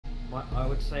I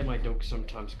would say my dog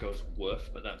sometimes goes woof,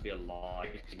 but that'd be a lie.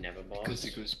 He never barks. Because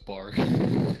he goes bark.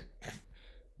 He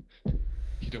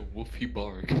don't woof, he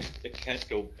bark. The cat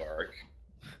go bark.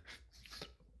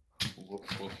 Woof,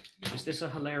 woof. Is this a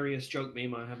hilarious joke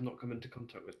meme I have not come into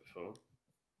contact with before?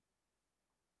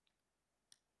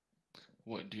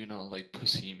 What, do you not like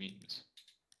pussy memes?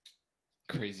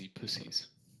 Crazy pussies.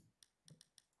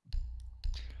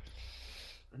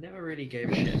 I never really gave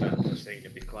a shit about this thing, to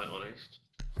be quite honest.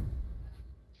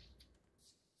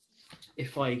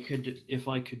 If I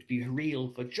could be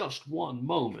real for just one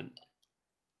moment.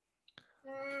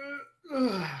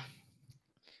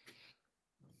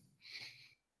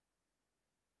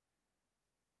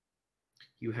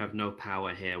 You have no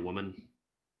power here, woman.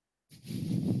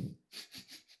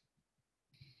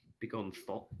 Be gone,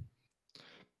 thought.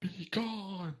 Be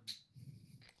gone!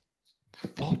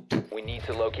 Thought. We need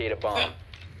to locate a bomb.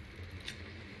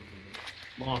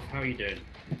 Mårf, how are you doing?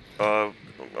 I'm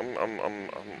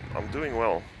doing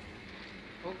well.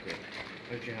 Okay.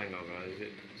 How's your hangover?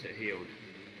 Is it healed?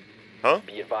 Huh?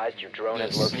 Be advised your drone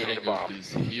has Yes, located a bomb.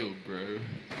 is healed, bro.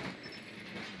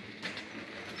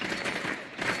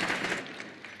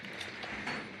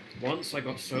 Once I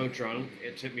got so drunk,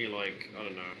 it took me like, I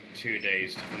don't know, 2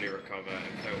 days to fully recover.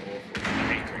 It felt awful.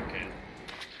 I hate drinking.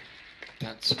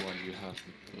 That's why you have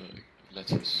the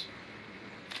lettuce.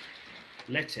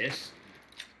 Lettuce?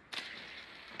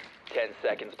 10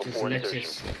 seconds before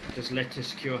insertion. Does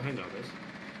lettuce cure hangovers?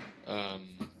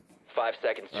 5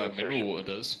 seconds to Mineral insertion. water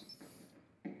does.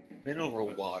 Mineral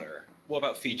water. What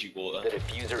about Fiji water? The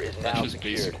diffuser is That's now just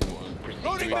secured. basic water.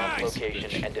 Proceed to bomb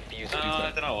location and defuse I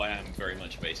it. don't know, I am very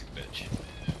much a basic bitch.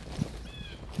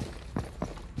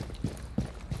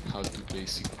 How to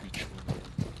basic bitch water.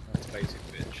 That's basic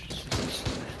bitch.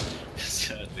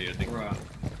 Certainly, I think. Right.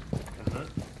 Uh-huh.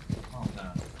 Oh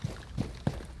no.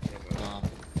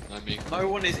 I make. No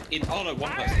one is in. Oh no,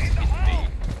 one person is in me.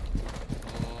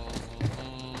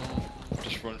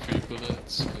 Just run through your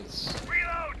bullets, because.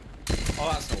 Oh,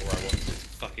 that's not where I wanted to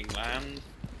fucking land.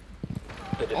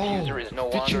 The diffuser is no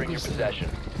longer in your possession.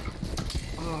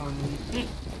 I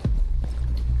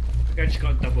just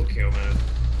got a double kill, man.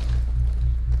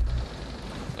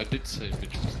 I did say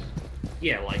bitch was there.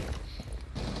 Yeah, like.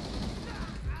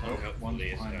 Oh, one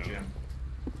Unhelpfully, behind so. Jim.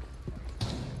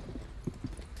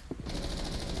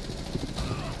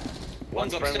 One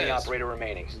One's friendly upstairs. operator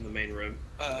remaining. In the main room.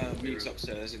 Luke's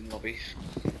upstairs in the lobby.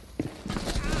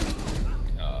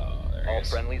 There All he is.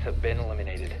 friendlies have been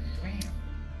eliminated.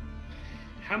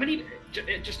 How many?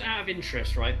 Just out of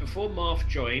interest, right? Before Mårf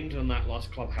joined on that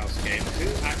last clubhouse game,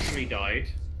 who actually died?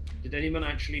 Did anyone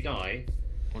actually die?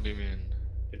 What do you mean?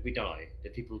 Did we die?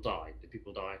 Did people die? Did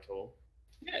people die at all?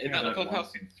 Yeah, in Yeah, that like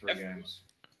clubhouse, once in 3 games.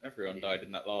 everyone died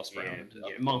in that last round.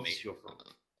 Yeah, Mårf's your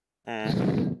fault.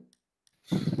 Mm.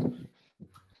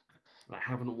 I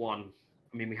haven't won.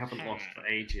 I mean, we haven't lost for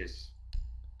ages.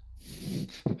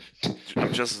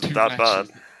 I'm just Two that bad.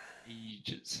 matches,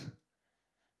 Ages.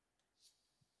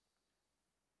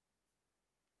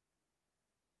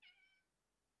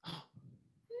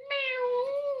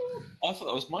 I thought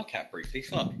that was my cat briefly.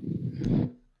 Fuck.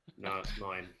 No, it's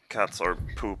mine. Cats are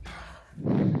poop.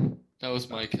 That was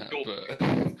my cat, but.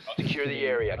 Secure the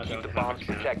area. I Keep don't the have bombs a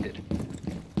cat. protected.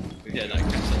 Yeah, no,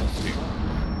 cats are stupid.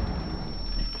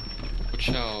 Watch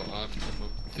out, I'm a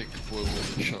thick boy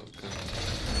with a shotgun.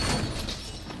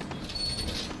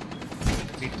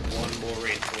 Need one more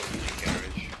reinforcement in the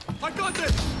garage. I got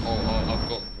this! Oh, I've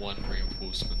got one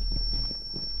reinforcement.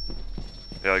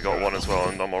 Yeah, I got one as well,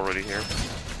 and I'm already here.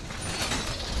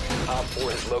 Op 4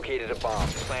 has located a bomb.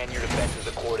 Plan your defenses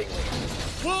accordingly.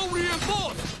 Wall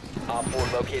reinforced! Op 4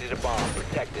 located a bomb.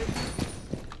 Protect it.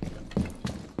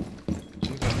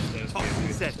 Two downstairs, Oh, we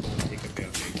have set. to take a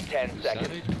building. 10 Is that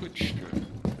seconds. a Twitch stream?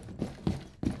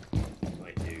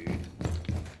 My dude.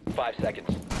 5 seconds.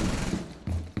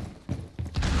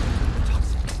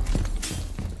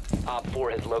 Op 4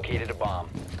 has located a bomb.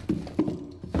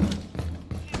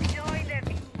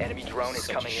 Enemy drone is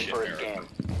Such coming a in shit for a mirror. scan.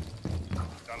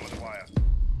 Done with the wire.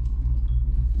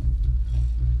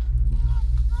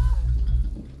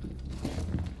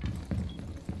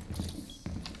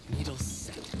 Needle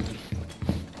set.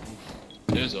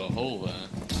 There's a hole there.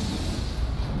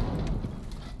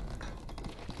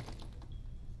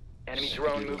 Enemy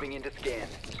drone moving into scan.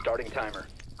 Starting timer.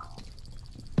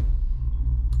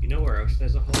 You know where else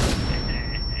there's a hole?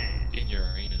 In your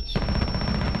arenas.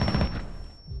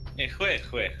 Wait.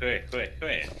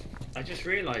 I just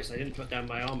realised I didn't put down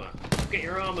my armour. Get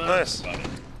your armour! Nice. Got it.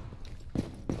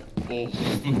 Oh,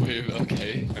 wait,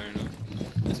 okay, fair enough.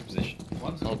 That's a position.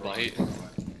 One's I'll on the right, bite. by the way.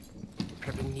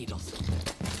 Prepping needles.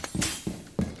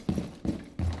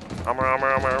 Wait,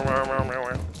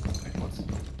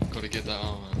 what? Gotta get that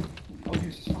armor. Oh,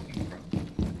 who's this fucking from?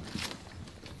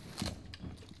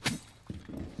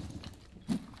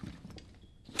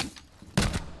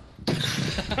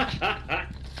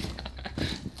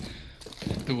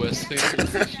 The worst thing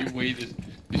is if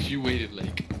you waited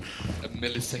like a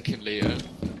millisecond later,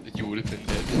 you would have been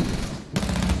dead.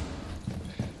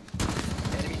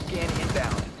 Enemy scan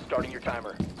inbound. Starting your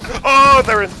timer. Oh,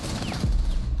 they're in.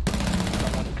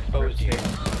 Someone exposed you.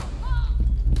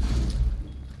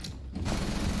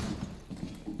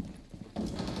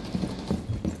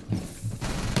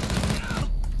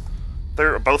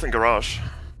 They're both in garage.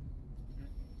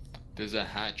 There's a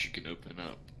hatch you can open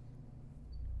up.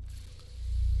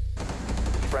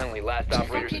 Friendly, last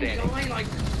operator Fucking standing. guy, like,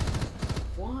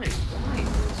 why?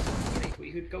 Why?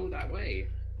 We could go that way.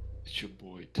 It's your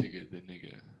boy Tigger the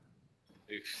nigger.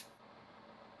 Oof.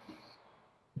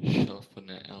 Shut up on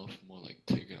that elf, more like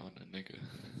Tigger on a nigger.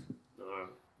 No.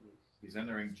 He's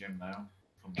entering gym now.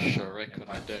 From Shrek on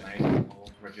a invite deck. Nate or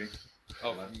Reggie.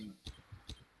 Oh,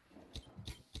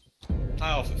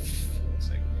 oh, for f***'s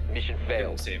sake. Mission Couldn't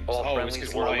failed. see him. All Oh, it was friendlies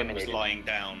because were Ryan was eliminated. lying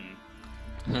down.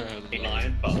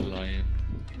 Lion, but- lion.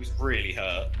 He was really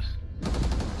hurt.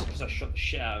 Because I shot the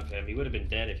shit out of him. He would have been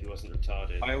dead if he wasn't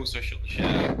retarded. I also shot the shit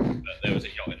out, but there was a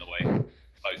yacht in the way.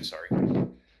 Oh, sorry.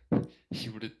 He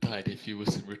would have died if he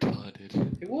wasn't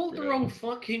retarded. He walked the Bro. wrong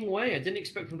fucking way. I didn't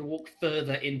expect him to walk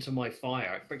further into my fire.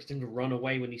 I expected him to run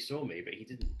away when he saw me, but he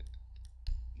didn't.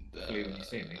 Flee when you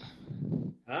see me.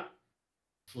 Huh?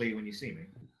 Flee when you see me.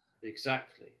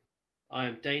 Exactly. I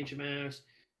am Danger Mouse.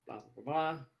 Blah blah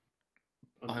blah.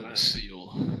 blah. I'm a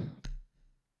seal.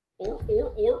 Or.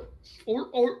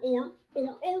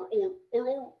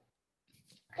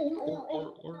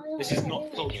 This is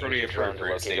not culturally Keep trying to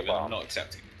appropriate, locate a Stephen. bomb. I'm not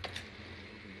accepting.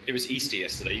 It was Easter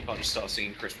yesterday. You can't just start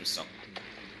singing Christmas song.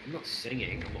 I'm not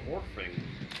singing. I'm orphing.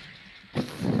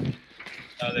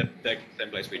 They're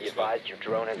Blaze Be Beach as well. advised your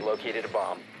drone has located a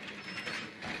bomb.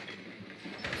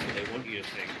 That's what they want you to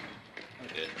sing.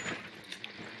 I did.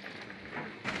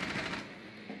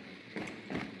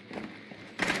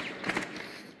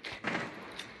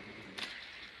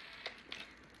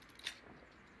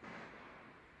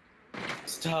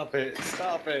 Stop it,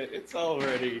 it's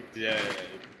already dead.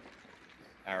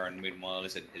 Aaron, meanwhile,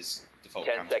 is in his default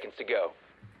 10 camp. seconds to go.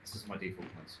 This is my default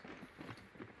ones.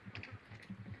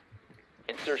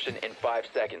 Insertion in 5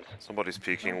 seconds. Somebody's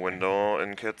peeking window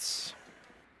in kits.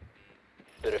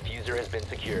 The diffuser has been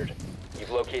secured.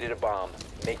 You've located a bomb.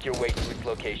 Make your way to its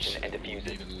location and defuse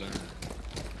it. Need to learn.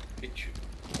 Bitch.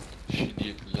 She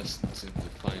need lessons in the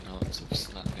fine arts of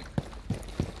slapping.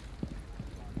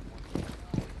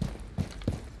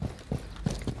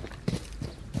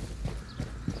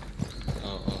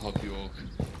 I'll help you walk.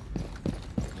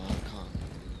 No, I can't.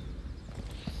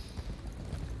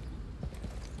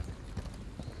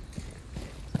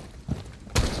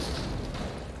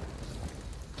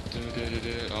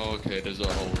 Oh, okay, there's a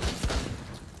hole.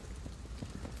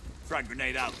 Frag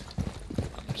grenade out.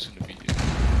 I'm just gonna beat you.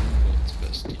 What's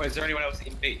best? Wait, is there anyone else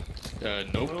in B?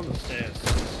 Nope. Go on the stairs.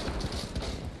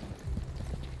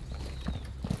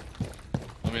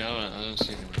 I mean, I don't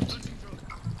see anyone else.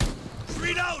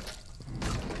 Read out!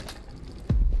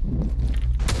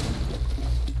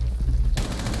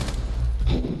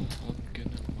 I'm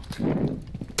gonna walk.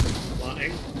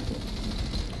 Flying.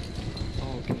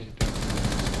 Oh, okay.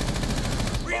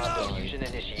 Bomb diffusion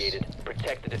initiated.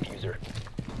 Protect the diffuser.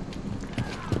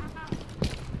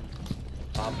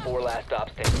 Op 4 last stop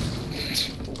standing.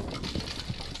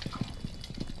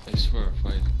 I swear if I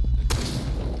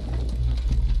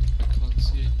can't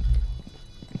see it.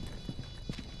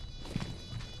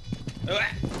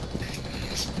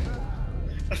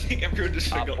 I think everyone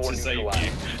just Op forgot 4 to save you.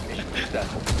 neutralized. Mission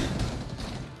successful.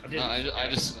 I didn't. I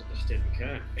just I just didn't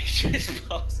care. He just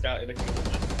passed out in a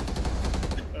corner.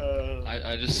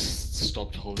 I just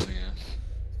stopped holding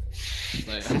F.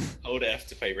 Like, Hold F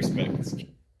to pay respects.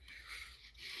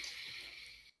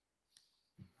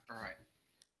 Alright.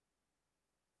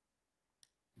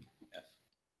 F.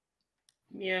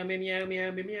 Meow meow meow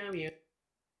meow meow meow meow.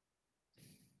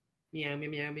 Meow meow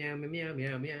meow meow meow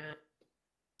meow meow.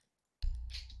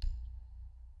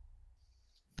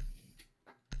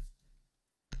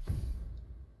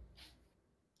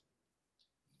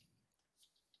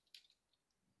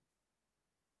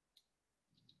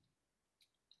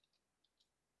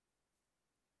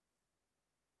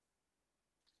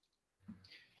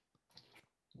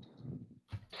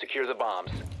 Secure the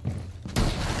bombs.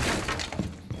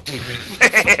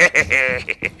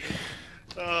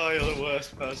 Oh, you're the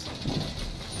worst person.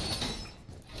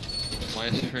 my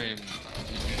stream,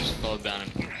 you just felt fell down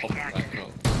and popped back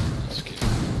up. That's good.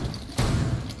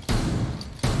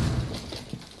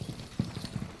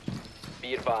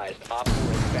 Be advised, Op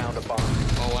 4 has found a bomb.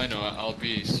 Oh, I know. I'll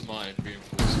be smart and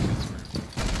reinforce kids room.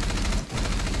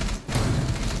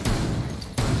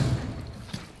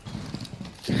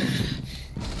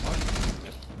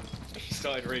 He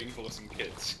started reinforcing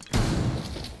kids.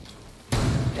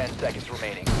 10 seconds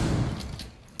remaining.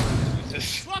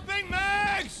 Swapping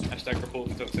mags! Hashtag report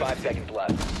for toxic. 5 seconds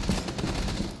left.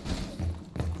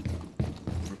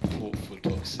 Report for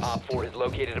toxicity. Op 4 has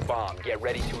located a bomb. Get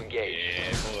ready to engage.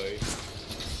 Yeah, boy.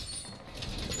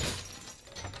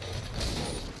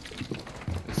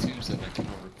 It seems that I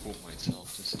cannot report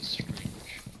myself. This is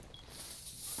strange.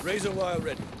 Razor wire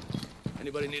ready.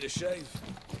 Anybody need a shave?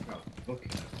 Oh,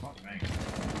 fucking fuck me.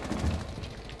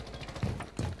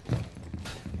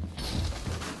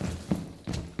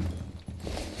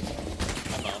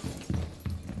 I'm off.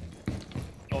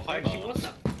 Oh, hi, Actually, Mark. what the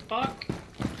fuck?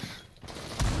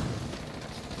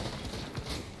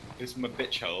 This is my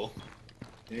bitch hole.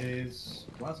 Is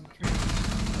glass in the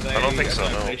tree? I don't think so,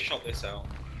 no. They shot this out.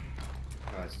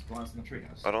 Guys, is glass in the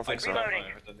treehouse? I don't think so.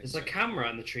 There's a camera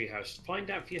in the treehouse. Find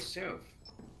out for yourself.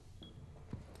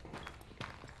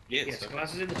 Yes. Yes,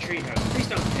 glass is in the treehouse. Please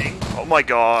don't ping. Oh my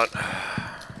god.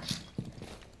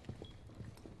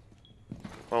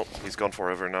 Well, he's gone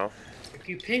forever now. If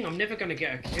you ping, I'm never gonna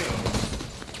get a kill.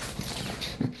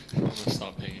 I'm gonna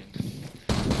stop pinging.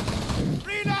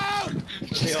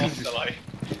 The afterlife.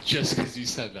 Just because you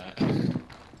said that.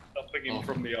 Stopping him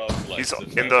from the afterlife. He's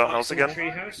is in the house In the again.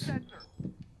 treehouse.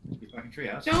 He's back in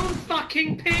treehouse. Don't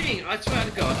fucking ping! I swear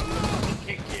to God, I'm gonna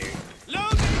fucking kick you.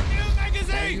 Loading new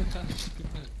magazine!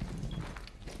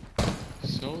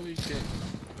 Sorry, dick.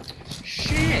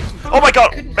 Shit! Oh my I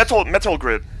god! couldn't- Metal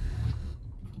grid.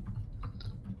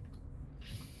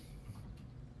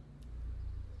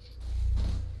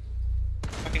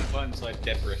 fucking blindside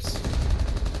debris.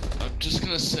 I'm just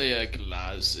gonna say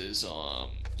glass is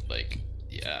like,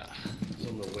 yeah. It's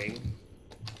on the wing.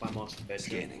 My master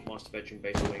bedroom. Master bedroom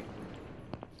base wing.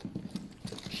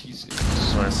 He's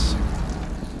Nice.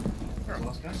 Where's the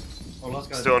last guy? Oh, last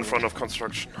guy's Still in front of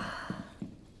construction.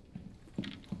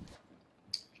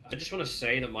 I just want to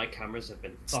say that my cameras have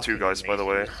been It's two fucking guys, by the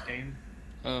amazing way. this game.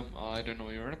 I don't know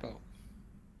what you're on about.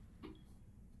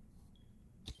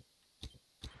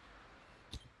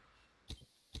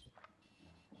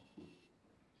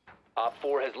 Op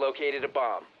 4 has located a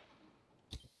bomb.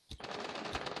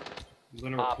 I'm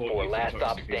gonna Op report 4, you for last stop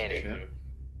toxic standing. behavior.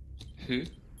 Who?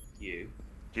 You.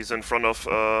 He's in front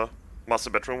of master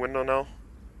bedroom window now.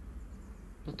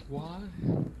 But why?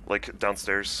 Like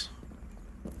downstairs.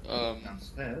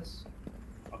 downstairs.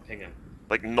 I'll ping him.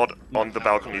 Like not on the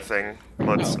balcony thing,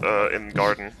 but in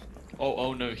garden.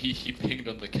 Oh no, he pinged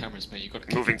on the cameras, man. You gotta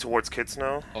keep Moving towards kids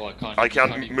now. Oh, I can't. I you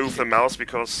can't even move keep the it. mouse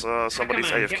because somebody's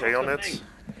Hacker man, get AFK off on the it. thing.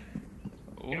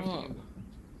 What?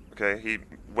 Okay, he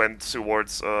went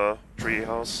towards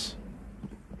treehouse.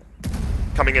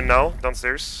 Coming in now,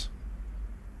 downstairs.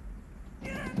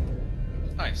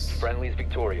 Nice. Friendly's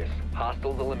victorious.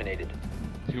 Hostiles eliminated.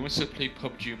 Who wants to play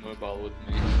PUBG Mobile with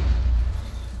me?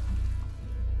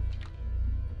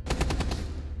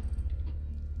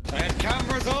 I had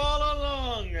cameras all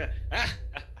along! Nice.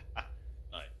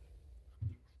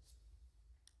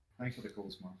 Thanks for the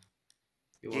calls, Mark.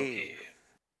 You're welcome. Yeah.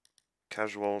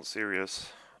 Casual,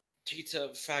 serious. Cheetah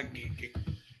fag.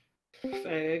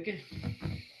 Fag.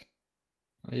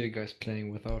 Are you guys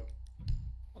playing without?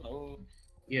 Hello.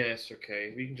 Yes,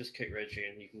 okay. We can just kick Reggie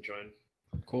and you can join.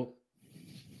 Cool.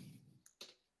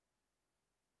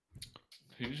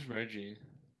 Who's Reggie?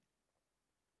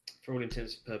 For all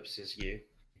intents and purposes, you.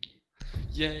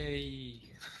 Yay!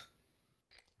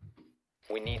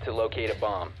 We need to locate a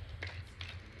bomb.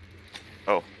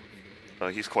 Oh,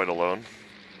 he's quite alone.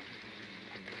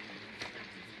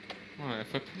 Alright,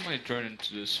 if I put my drone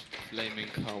into this flaming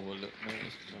car, will it look nice?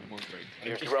 I'm wondering.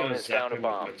 Your I'm just drone gonna has zap found a him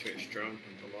with bomb. my Twitch drone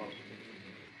a lot.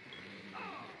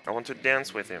 I want to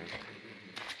dance with him.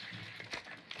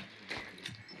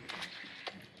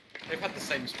 They've had the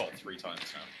same spot 3 times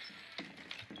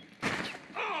now.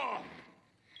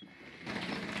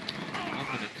 I'm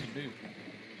in a canoe.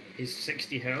 He's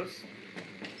 60 health.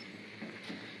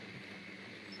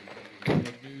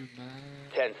 Canoe, man.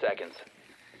 10 seconds.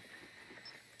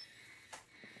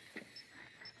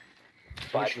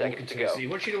 5 seconds to go. He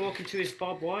wants you to walk into his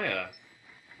barbed wire.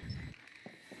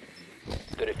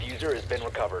 The diffuser has been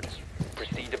recovered.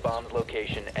 Proceed to bomb's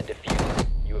location and defuse.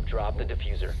 You have dropped the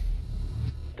diffuser.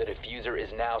 The diffuser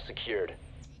is now secured.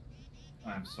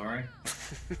 I'm sorry.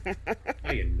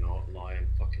 No, you're not lying,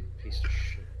 fucking piece of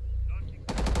shit.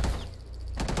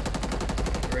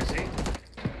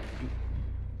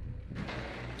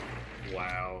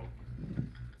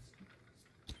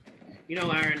 You know,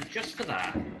 Aaron, just for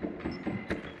that.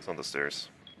 It's on the stairs.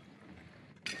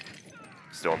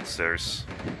 Still on the stairs.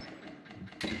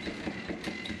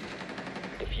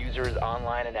 Diffuser is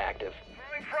online and active.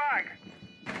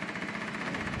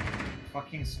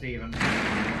 Fucking Steven.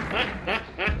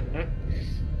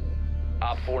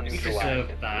 Op 4 You neutralized.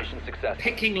 deserve that. Mission successful.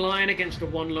 Picking lion against a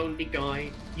one lonely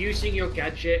guy, using your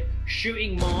gadget,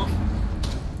 shooting Mårf.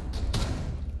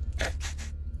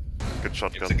 Good It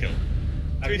shotgun. was a kill.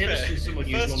 To I've be never fair, seen someone the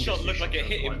use first one shot pistol looked like it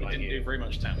shotgun hit him, quite but like didn't you. do very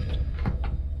much damage.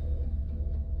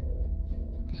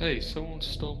 Hey, someone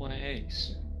stole my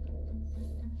ace.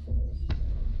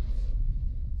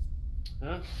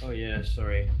 Huh? Oh yeah,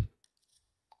 sorry.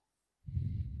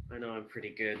 I know I'm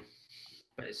pretty good,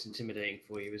 but it's intimidating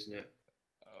for you, isn't it?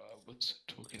 What's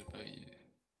talking about you?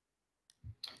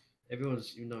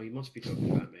 Everyone's, you know, you must be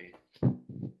talking about me.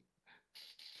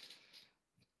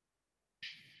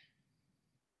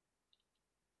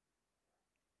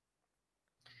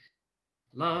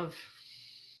 Love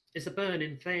is a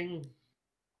burning thing,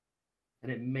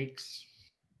 and it makes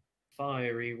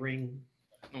fiery ring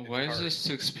Why is there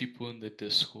 6 people in the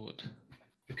Discord?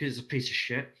 because it's a piece of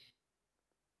shit.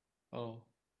 Oh.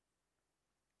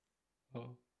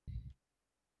 Oh.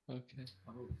 Okay.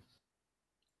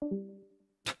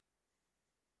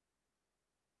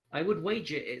 I would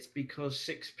wager it's because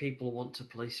 6 people want to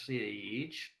play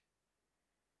Siege.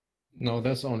 No,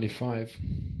 that's only 5.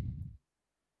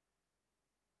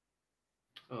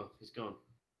 Oh, he's gone.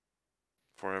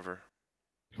 Forever.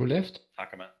 Who left?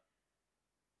 Hakama.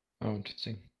 Oh,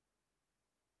 interesting.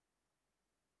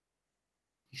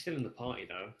 He's still in the party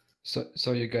though.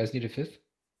 So you guys need a 5th?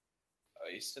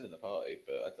 He's still in the party,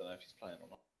 but I don't know if he's playing or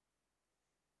not.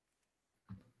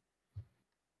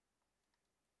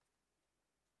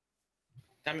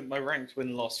 Damn it, my ranked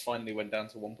win loss finally went down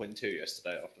to 1.2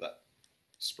 yesterday after that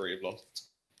spree of losses.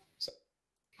 So.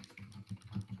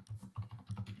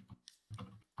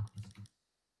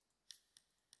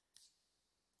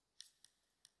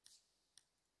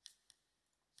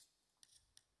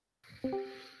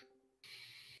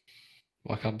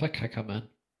 Welcome back, hacker man.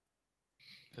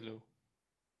 Hello.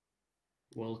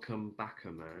 Welcome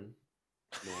backer, man.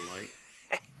 More like.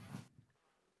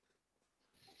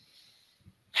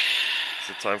 Is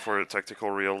it time for a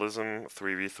tactical realism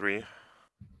 3v3?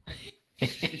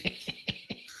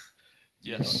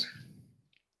 Yes.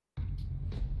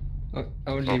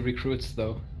 Only recruits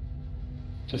though.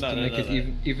 Just No, to no, make no, it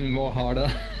no. even more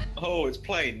harder. Oh, it's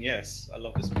plain, yes. I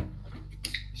love this one.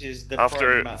 Which is the After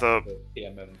primary map the- for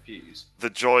PMM and Fuse. The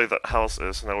joy that house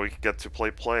is, now we get to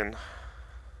play plane.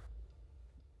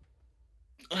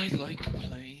 I like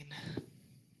playing.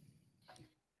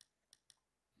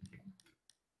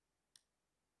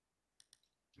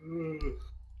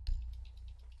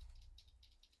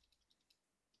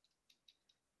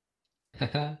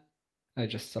 Haha. I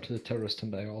just started a terrorist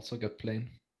and I also got plane.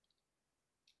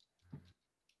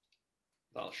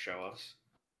 That'll show us.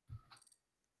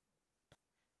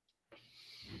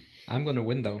 I'm gonna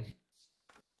win though.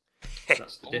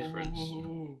 That's the difference.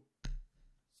 Oh.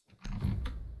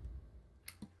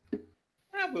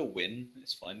 We'll win.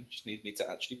 It's fine. Just need me to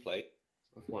actually play.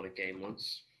 I've won a game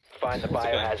once. Find the What's it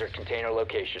about? biohazard container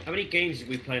location. How many games did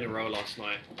we play in a row last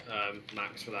night,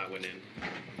 Max, without winning?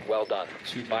 Well done.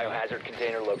 2 Biohazard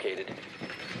container located.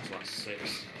 That's like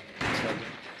 6.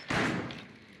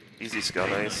 Easy Scott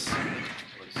Ice.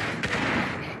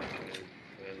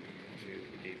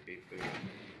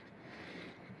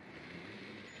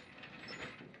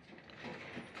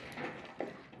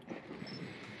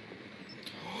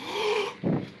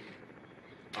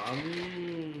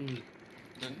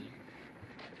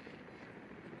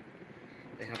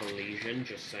 They have a lesion,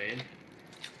 just saying.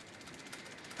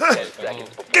 10 seconds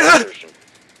before insertion.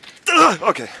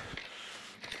 Okay.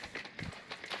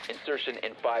 Insertion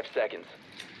in 5 seconds.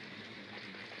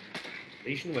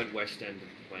 Legion went west end of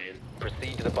the plane.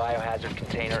 Proceed to the biohazard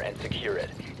container and secure it.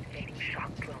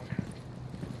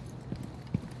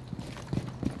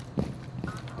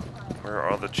 Where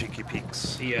are the cheeky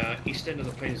peaks? The east end of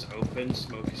the plane is open,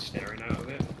 smoke is staring out of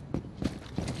it.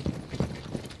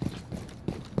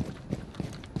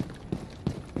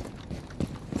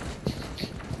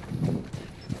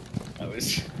 That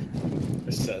was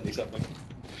certainly something.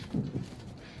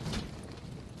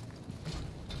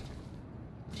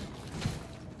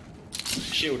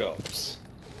 Shield ops.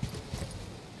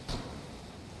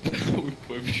 We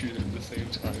both shoot at the same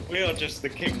time. We are just the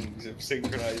kings of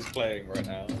synchronized playing right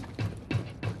now.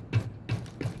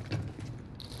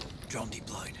 Drone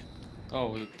deployed.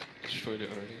 Oh, we destroyed it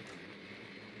already.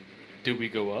 Did we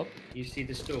go up? You see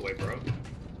this doorway, bro?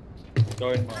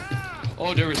 Go in, Mark.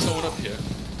 Oh, there is someone up here.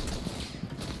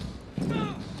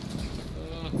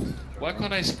 Why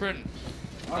can't I sprint?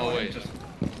 Oh wait. Just...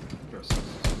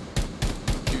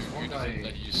 You One doesn't guy-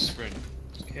 let you sprint.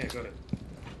 Okay, I got it.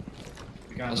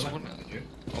 You guys That's left one- now, did you?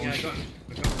 Oh Yeah, I shit. got it.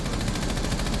 I got it.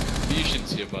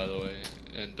 Fusion's here by the way,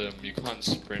 and you can't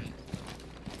sprint.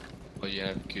 But you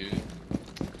have Q,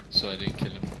 so I didn't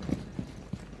kill him.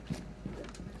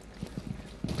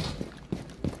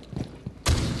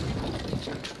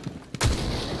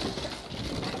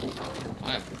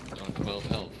 I am on 12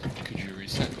 health. Could you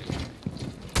reset me?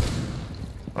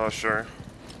 Oh, sure.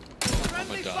 I'm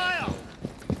gonna die.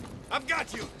 I've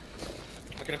got you.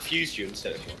 I could have fused you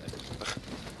instead if you wanted.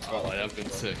 Oh, I have been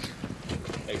sick.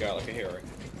 There you go, like a hero.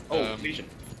 Oh, Um, fusion.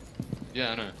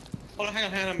 Yeah, I know. Oh,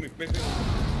 hang on, move.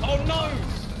 Oh no!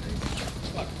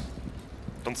 Fuck.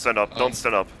 Don't stand up. Don't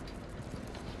stand up.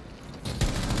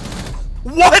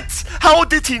 What? How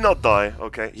did he not die?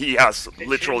 Okay, he has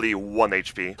literally 1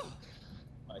 HP.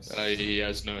 Nice. He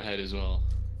has no head as well.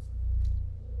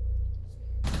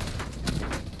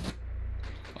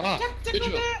 Ah,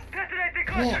 Vigil!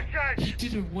 What? He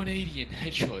did a 180 and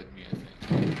headshotted me, I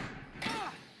think.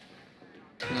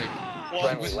 Like,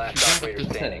 Friendly, he last ran up operator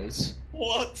the standing. stairs,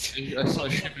 What? I saw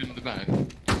shooting him in the back.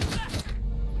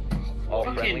 All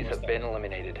Fucking- friendlies have been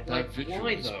eliminated. Like, That Vigil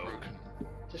why was though? broken.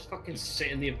 Just fucking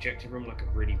sit in the objective room like a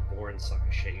really boring suck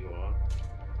of shit you are.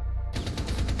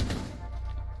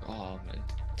 Oh man,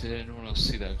 did anyone else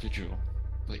see that Vigil?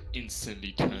 Like,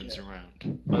 instantly turns around. It's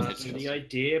And just- the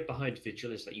idea behind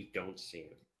Vigil is that you don't see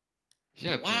him.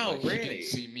 Yeah, but Wow, like, he really? didn't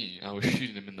see me. I was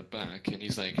shooting him in the back, and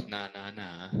he's like, nah.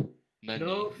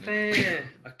 No fair.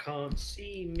 I can't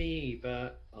see me,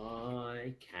 but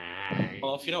I can.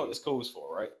 Well, if you know what this calls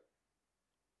for, right?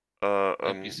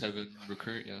 97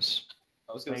 recruit, yes.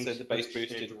 I was going to say the base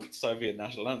boosted Soviet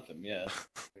national anthem, yeah.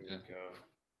 There we go.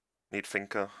 Need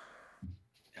Finka.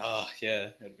 Ah, yeah,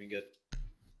 that'd be good.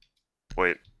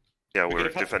 Wait. Yeah, We we're could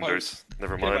have had defenders.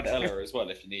 Never You could have mind. had Ella as well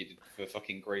if you needed for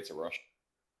fucking greater rush.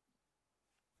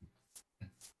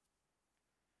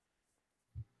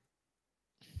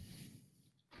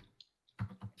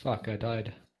 Fuck, I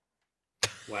died.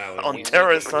 Wow. On We need to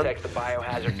terrorist, son. protect the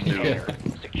biohazard container.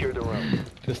 Secure the room.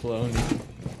 Pistol only.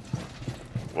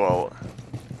 Well,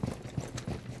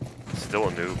 still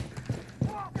a noob.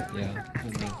 Yeah. I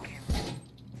know.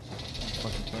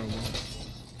 Fucking terrible.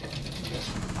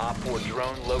 Op 4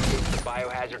 drone locates the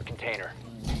biohazard container.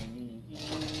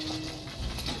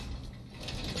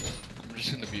 I'm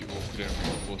just gonna be awkward and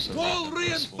reinforce it. Wall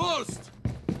reinforced.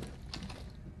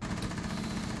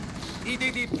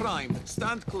 EDD primed.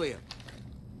 Stand clear.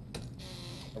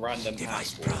 A random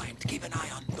Device passport. primed. Keep an eye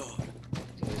on door.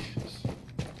 Delicious.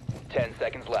 10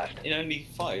 seconds left. In only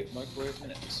 5 microwave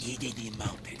minutes. EDD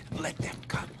mounted. Let them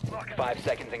come. 5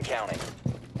 seconds and counting.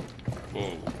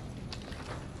 Whoa.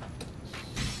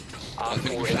 Op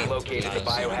think 4 we has should- located the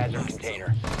biohazard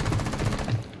container.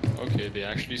 Okay, they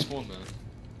actually spawned there.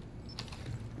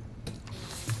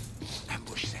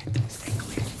 Ambush set. Stay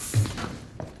clear.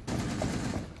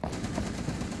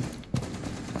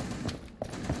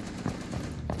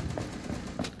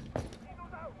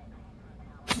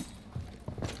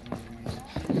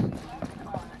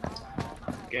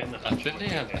 Getting the I think they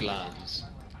have glands.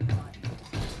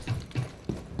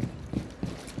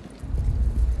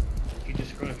 You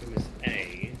describe him as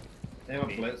A. They were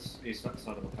blitz, east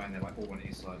side of the plane, they like all went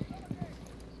east side.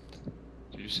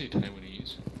 Did you say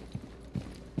Taiwanese?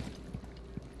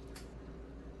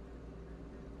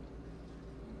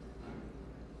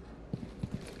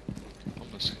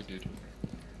 Almost could do.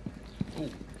 Oh,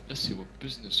 let's see what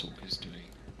Business Org is doing.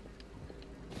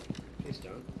 Please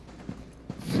don't.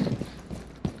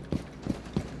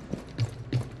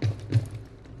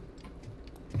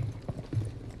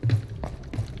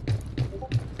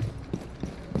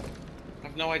 I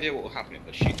have no idea what will happen if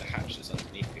I shoot the hatch that's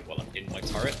underneath me while I'm in my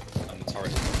turret, and the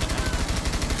turret.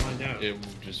 Find out. It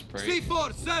will just break.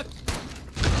 C4 set.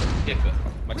 Yeah, but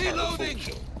my turret will fall Reloading.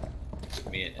 short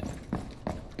with me in it.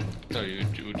 No,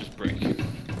 it will just break.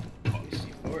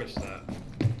 Obviously, forest that.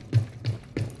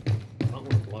 I don't want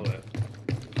to blow it.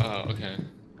 Oh, okay.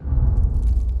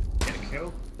 Get a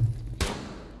kill? Nope.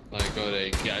 I got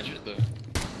a gadget though.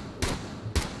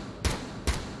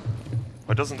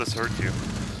 Why doesn't this hurt you?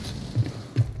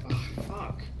 Oh,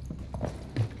 fuck.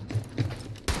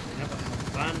 We have a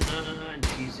Havana and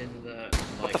she's in the,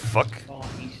 like, What the fuck? far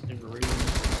eastern room.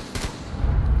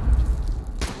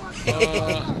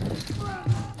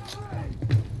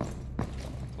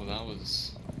 Well, that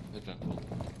was eventful.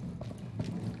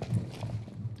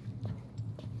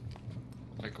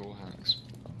 Like all hacks.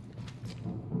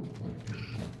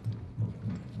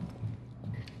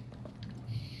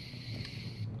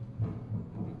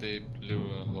 They blew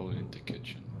a hole into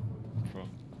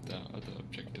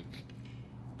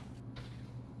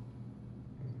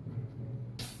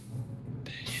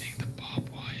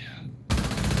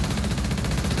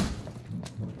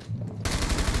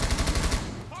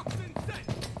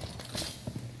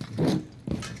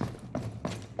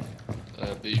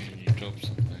up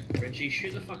something. Richie,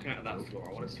 shoot the fuck out of that floor.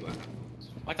 I want to see what happens.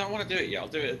 I don't want to do it yet. I'll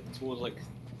do it towards like.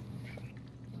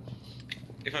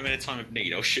 If I'm in a time of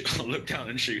need, I'll shoot. I'll look down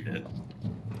and shoot it.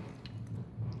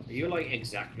 Are you like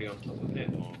exactly on top of it,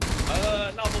 or? No,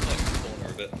 I'm on like the corner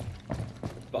of it.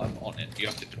 But I'm on it. You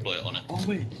have to deploy it on it. Oh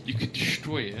wait, you could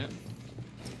destroy it,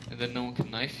 and then no one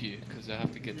can knife you because they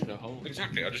have to get to the hole.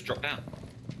 Exactly. I'll just drop down.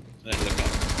 And then look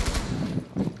up.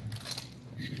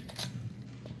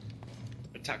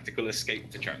 A tactical escape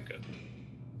to Chanka.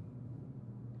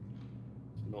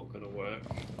 Not gonna work.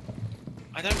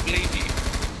 I don't believe you.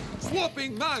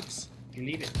 Swapping mags! If you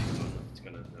leave it too long, it's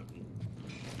gonna happen.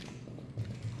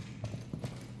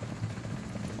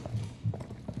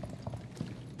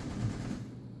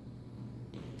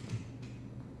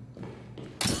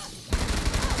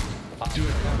 Do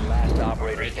it. Last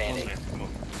operator Right, standing. come on.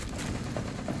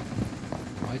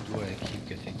 Why do I keep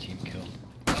getting team kill?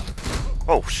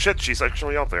 Oh shit, she's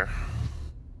actually out there.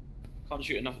 Can't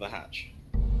shoot enough of the hatch.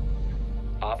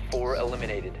 Op 4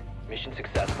 eliminated. Mission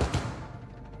successful.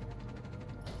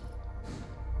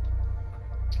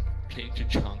 Playing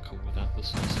Tachanka without the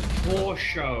sausage. Poor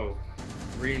show.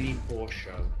 Really poor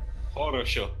show. Horror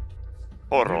show.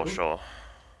 Horror show.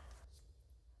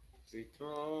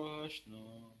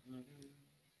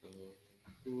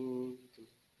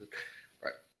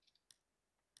 Right.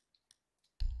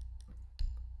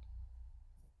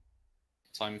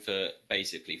 Time for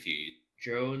basically feud.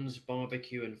 Jones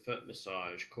Barbecue and Foot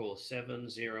Massage. Call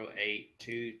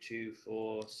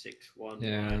 708-224-6191.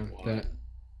 Yeah, that.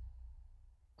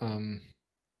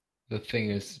 The thing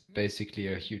is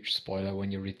basically a huge spoiler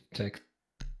when you read the text.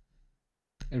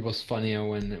 It was funnier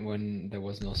when there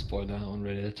was no spoiler on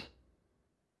Reddit.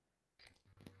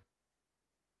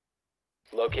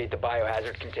 Locate the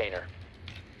biohazard container.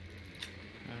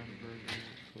 Hamburger,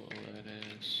 full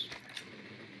lettuce.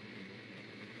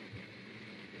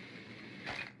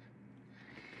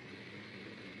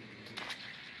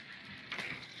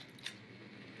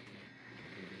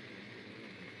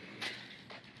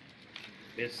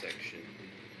 Midsection.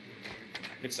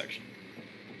 Midsection.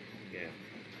 Yeah.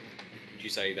 Did you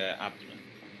say their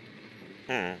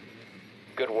abdomen?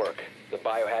 Good work. The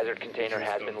biohazard container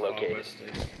has been located.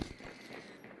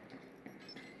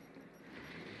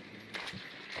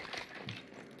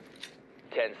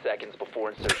 10 seconds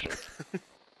before insertion.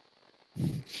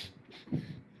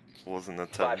 Wasn't a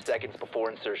 5 seconds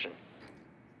before insertion.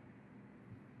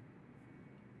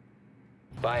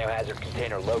 Biohazard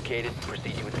container located.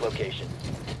 Proceed to its location.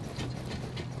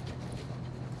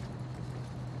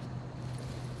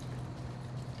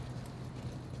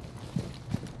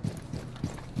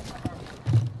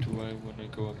 Do I want to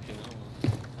go up here?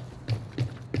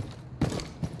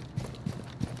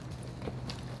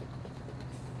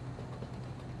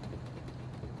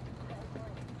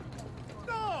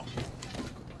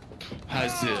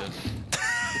 As if.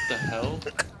 What the hell?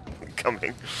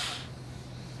 Coming.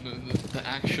 The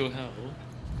actual hell.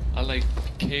 I like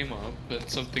came up and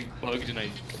something bugged and I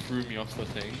threw me off the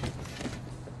thing.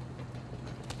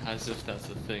 As if that's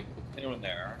a thing. Anyone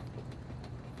there?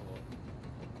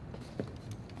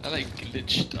 I like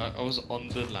glitched. I was on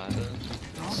the ladder.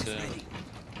 So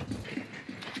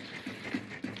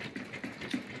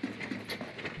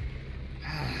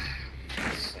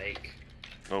Sake.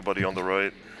 Nobody on the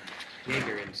right.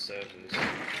 Jaeger in servers.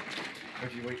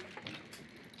 Where'd you wait?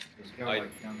 There's a guy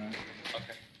like down there.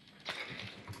 Okay.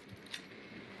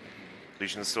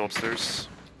 Legion is still upstairs.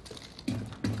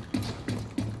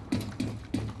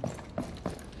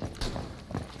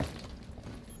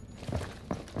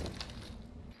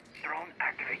 Drone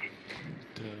activated.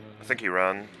 I think he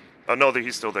ran. Oh no,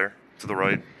 he's still there. To the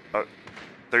right.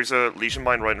 There's a Legion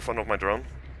mine right in front of my drone.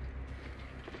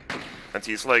 And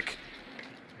he's like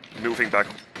moving back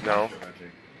now.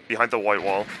 Behind the white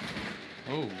wall.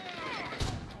 oh,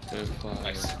 if I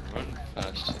Nice. run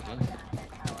fast enough.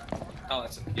 Oh,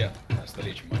 that's yeah, that's the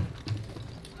Legion one.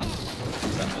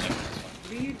 What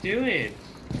are you doing?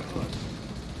 God.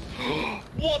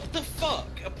 What the fuck?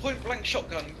 A point blank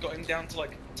shotgun got him down to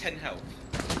like 10 health.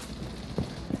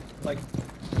 Like,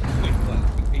 point blank.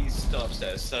 He's still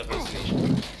upstairs, servers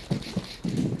Legion.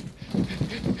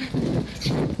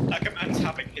 Like a man's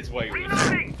having his way with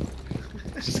it.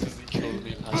 Just because he killed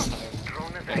me last time.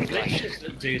 Glitches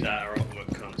that do that are ultimate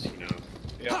cunts, you know.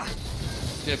 Yeah.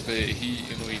 Yeah, but he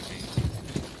annoyed me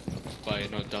by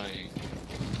not dying.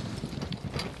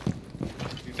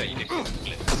 In fact, you did call him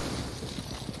Blitz.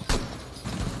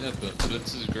 Yeah, but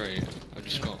Blitz is great. I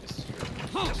just can't.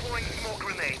 Deploying smoke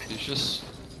grenade. It's just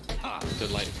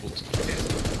delightful to play.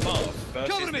 Mårf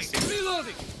Cover me! versus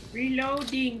Reloading!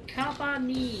 Reloading, cover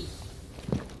me.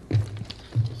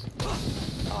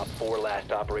 Op 4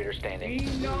 last operator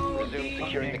standing. No, Resume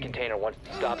securing the container once.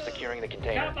 Stop securing the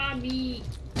container. Cover me.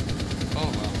 Oh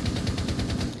wow.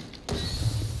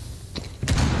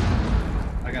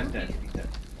 That guy's dead. He's dead.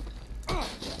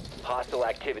 Hostile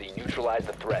activity. Neutralize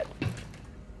the threat.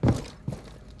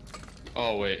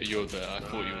 Oh wait, you're there. I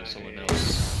thought you were someone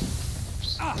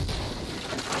else. I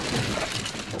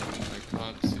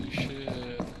can't see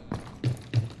shit.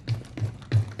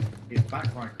 He's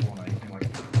back right corner. You can like.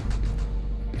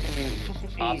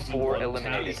 Op Easy 4 one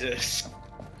eliminated. Jesus.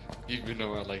 Even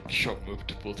though I like shot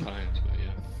multiple times, but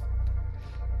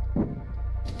yeah.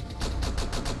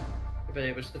 But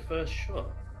it was the first shot.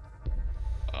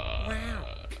 Wow.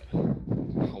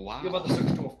 Your mother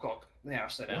sucks dwarf cock. Yeah, I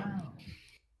said it. Wow.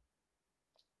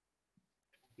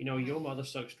 You know, your mother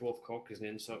sucks dwarf cock is an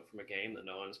insult from a game that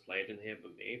no one's played in here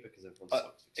but me because everyone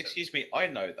sucks. except Excuse me, I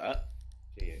know that.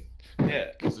 you.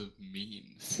 Yeah. Because of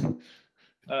memes.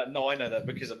 No, I know that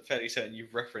because I'm fairly certain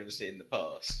you've referenced it in the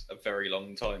past, a very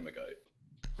long time ago.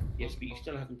 Yes, but you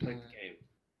still haven't played the game.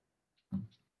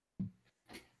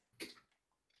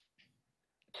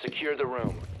 Secure the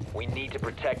room. We need to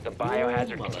protect the biohazard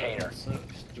Your mother container.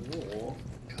 sucks dwarf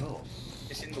cock.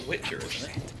 It's in The Witcher,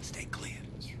 isn't it? Stay clear.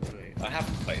 That's right. I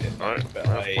haven't played it, I but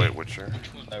have I played Witcher.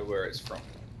 know where it's from.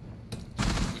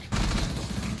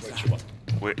 Witcher one.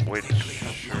 Witcher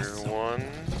 1.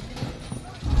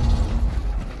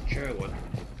 Sure one.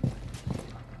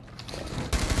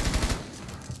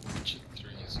 Witcher 3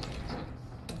 is amazing.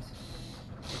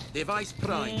 Device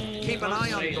prime. Keep an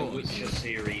eye on The doors. Witcher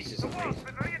series is amazing.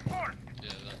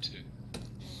 Yeah, that too.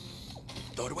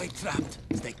 Doorway trapped.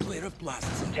 Stay clear of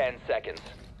blasts. 10 seconds.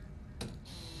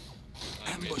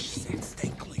 I made Ambush sure set. Stay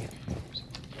clear.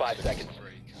 5 seconds.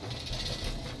 break.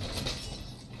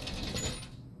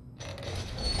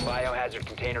 Biohazard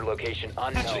container location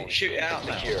unknown. Actually, shoot it out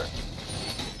now. Secure.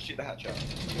 Shoot the hatch out.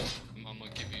 I'm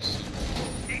gonna give you some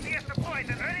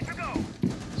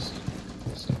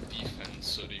defense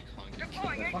so that you can't get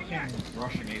killed. They're fucking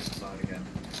rushing east side again.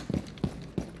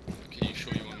 Okay, you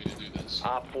sure you want me to do this?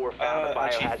 Op 4 found a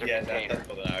biohazard Actually, yeah, container. that's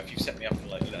bother now. If you set me up in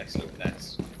like the next little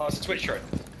nest. Oh, it's a Twitch drone.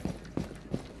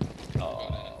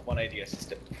 Oh, one ADS is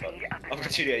different. I've got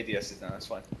 2 ADSs now, that's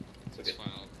fine. It's all It's good.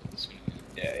 fine, I'll put this one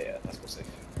in. Yeah, that's more safe.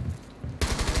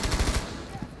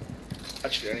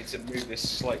 Actually, I need to move this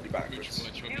slightly backwards.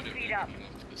 Which one do you want me to move after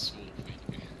this wall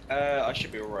for you? I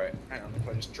should be alright. Hang on, if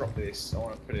I just drop this, I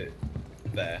want to put it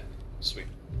there. Sweet.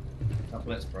 That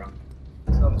blitz, bro.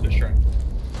 It's another Twitch drone.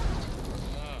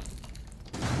 Ah.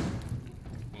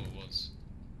 Well, it was.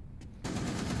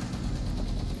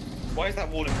 Why is that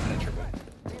wall impenetrable?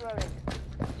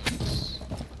 Because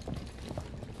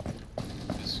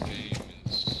this game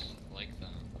is like that.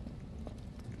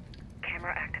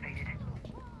 Camera activated.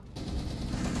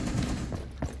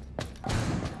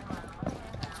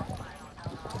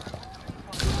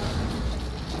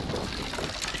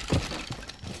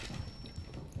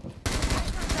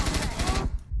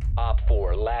 Op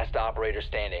 4, last operator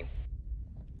standing.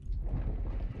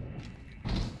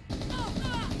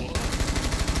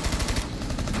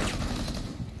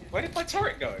 Where did my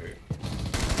turret go?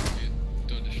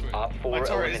 Don't destroy it. Op 4 My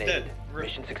turret is eliminated. dead.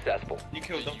 Mission successful. You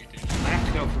killed them. You do. I have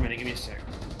to go for a minute, give me a sec.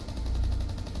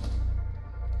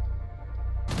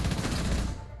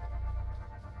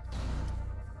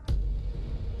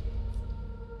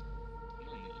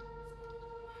 Money.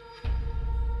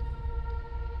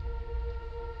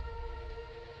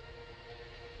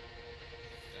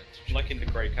 That's Like in the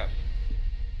grey cap.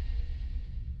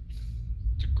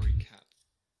 the great cat.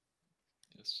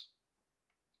 Yes.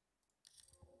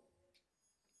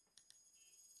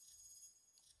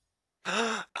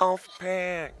 Alpha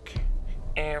Pack!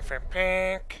 Alpha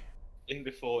Pack! In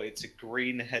before, it's a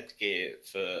green headgear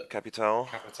for Capital.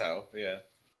 Capital, yeah.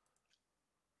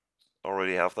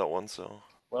 Already have that one, so.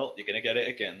 Well, you're gonna get it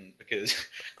again, because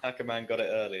Hackerman got it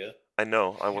earlier. I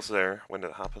know, I was there when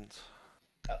it happened.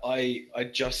 I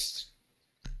just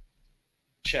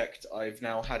checked, I've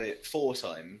now had it 4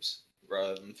 times,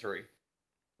 rather than 3.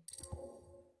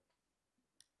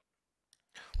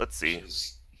 Let's see. Which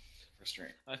is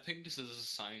frustrating. I think this is a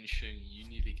sign showing you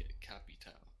need to get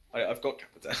Capital. I've got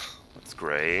Capital. It's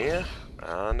grey.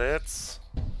 And it's.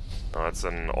 Oh, it's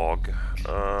an AUG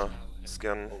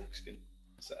skin. Orc skin.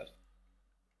 Sad.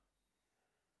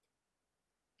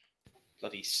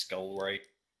 Bloody skull ray.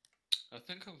 I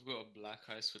think I've got a black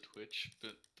ice for Twitch,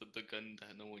 but the gun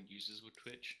that no one uses with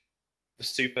Twitch. The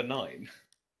Super 9.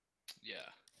 Yeah.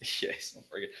 Yeah, it's not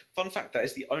very good. Fun fact, that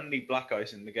is the only black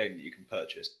ice in the game that you can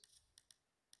purchase.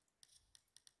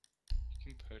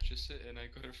 You can purchase it and I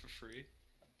got it for free.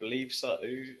 believe so.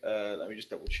 Let me just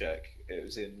double check. It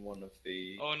was in one of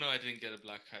the. Oh no, I didn't get a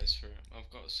black ice for him. I've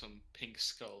got some pink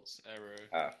skulls, arrow,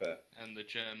 Fair. and the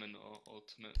German or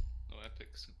ultimate or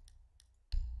epics.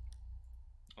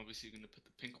 Obviously, you're gonna put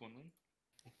the pink one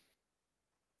on.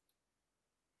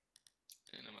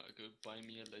 And I'm gonna go buy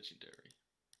me a legendary.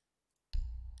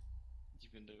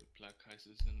 Even though black ice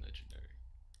isn't legendary.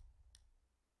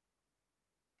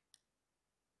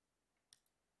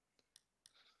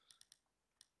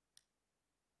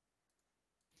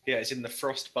 Yeah, it's in the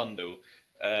Frost bundle.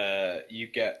 You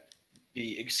get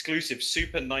the exclusive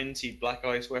Super 90 Black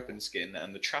Ice weapon skin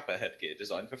and the Trapper headgear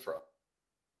designed for Frost.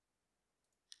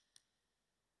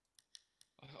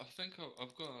 I think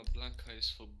I've got a black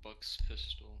ice for Buck's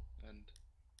pistol, and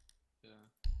yeah.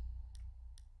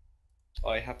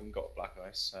 I haven't got Black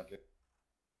Ice, sadly.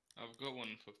 I've got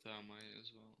one for Thermite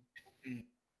as well. Mm.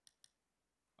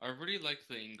 I really like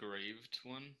the engraved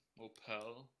one, or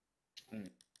Pearl. Mm.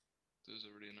 Those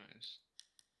are really nice.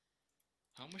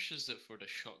 How much is it for the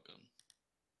shotgun?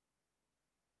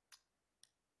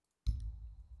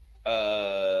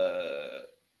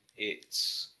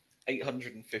 It's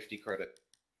 850 credit.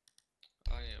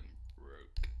 I am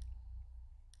broke.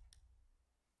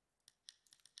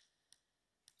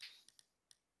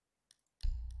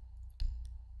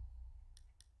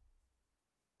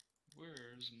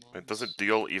 Where's Mars? Does it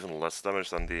deal even less damage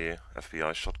than the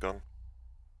FBI shotgun?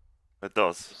 It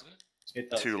does. Does it? It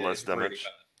does, 2 yeah, less it's really damage.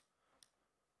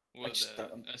 bad. What, just the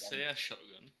don't- SAS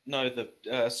shotgun? No,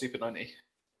 the Super 90.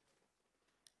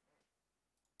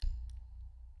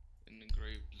 And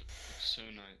engraved looks so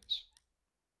nice.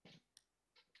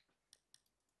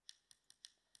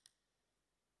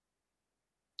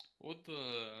 What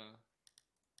the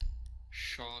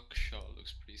shark shot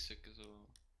looks pretty sick as well.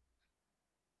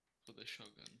 For the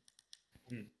shotgun.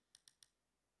 Hmm.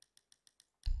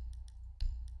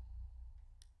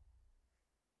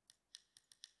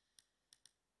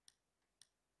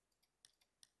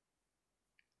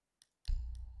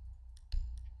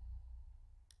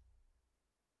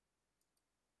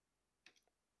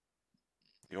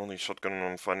 The only shotgun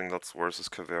I'm finding that's worse is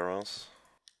Cavera's.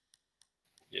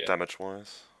 Yeah.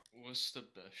 Damage-wise. What's the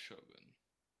best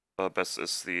shotgun? Best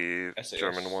is the SAS.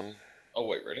 German one. Oh,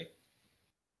 wait, really?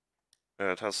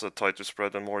 It has a tighter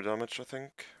spread and more damage, I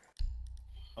think.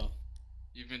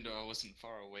 Even though I wasn't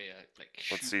far away, I like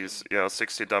Let's shoot see, them. yeah,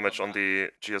 60 damage on the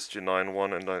GSG9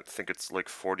 one, and I think it's like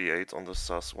 48 on the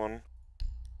SAS one.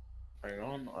 Hang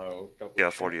on, I'll double Yeah,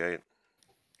 check. 48.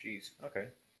 Jeez, okay.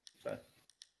 Fair.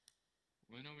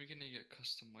 When are we gonna get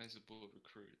customizable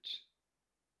recruits?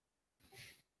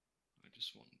 I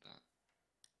just want that.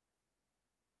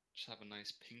 Just have a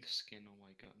nice pink skin on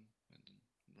my gun and then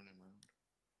run around.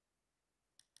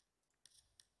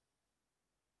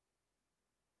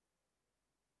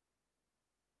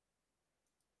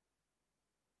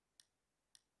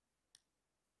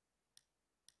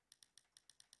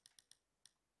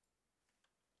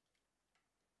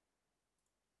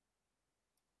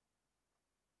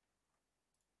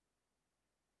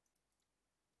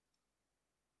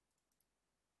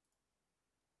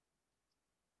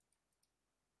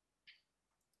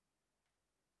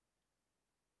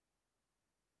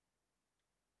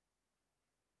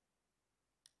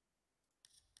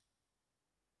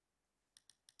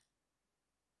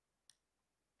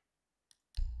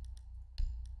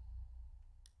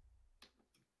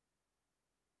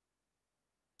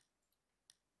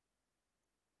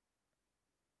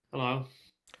 Hello.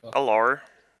 Hello.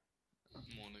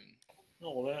 Morning.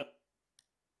 Oh, that.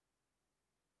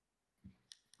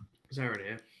 Is Aaron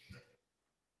here?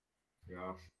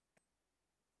 Yeah.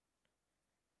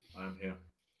 I'm here.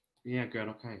 Yeah, good,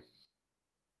 okay.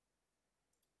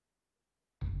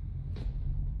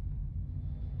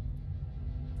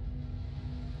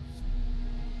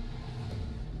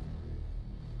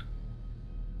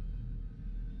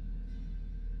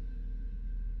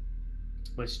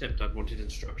 My stepdad wanted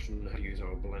instruction on how to use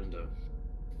our blender.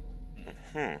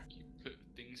 You put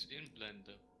things in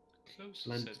blender. Close.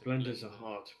 Blenders are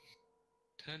hard.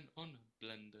 Turn on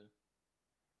blender.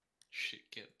 Shit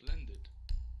get blended.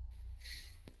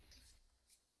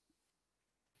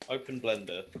 Open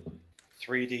Blender.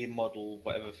 3D model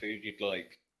whatever food you'd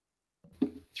like.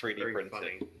 3D Very print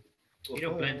funny. it. You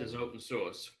know Blender's open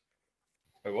source.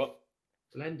 Oh, what?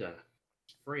 Blender.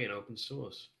 It's free and open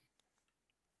source.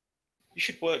 You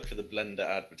should work for the Blender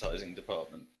advertising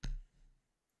department.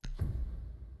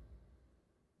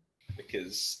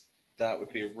 Because that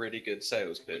would be a really good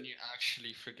sales When pitch. you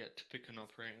actually forget to pick an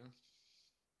operator.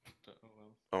 But oh well.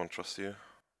 I don't trust you.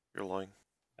 You're lying.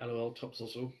 LOL, Tops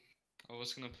also. I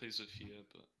was gonna play Zofia,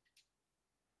 but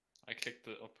I kicked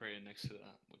the operator next to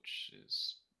that, which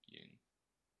is Ying.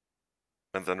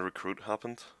 And then recruit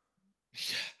happened.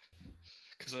 Yeah,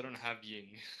 because I don't have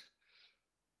Ying.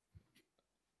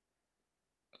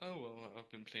 Oh well,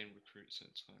 I've been playing recruit, so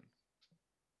it's fine.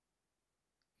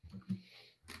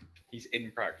 He's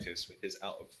in practice with his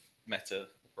out of meta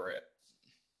operator.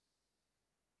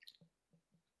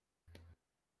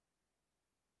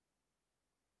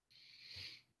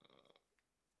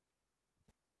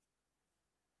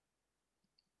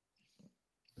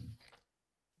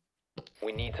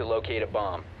 We need to locate a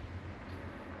bomb.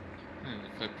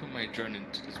 If I put my drone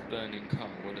into this burning car,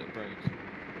 will it break?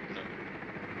 No.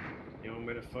 You want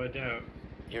me to find out?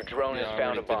 Your drone Yeah, has I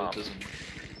found a already did, bomb. it doesn't.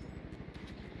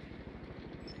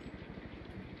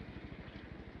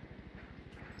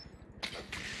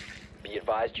 Be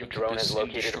advised your Look at drone this has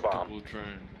located a bomb. indestructible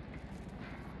drone.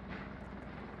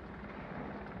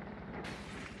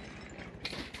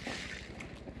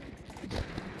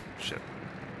 Shit.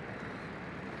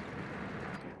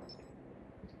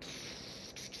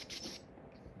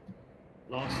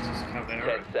 Lost is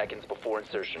Caveira. 10 seconds before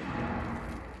insertion.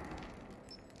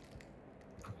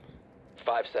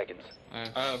 5 seconds.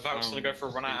 Val's gonna go for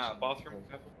a run out of bathroom.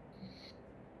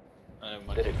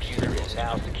 The diffuser is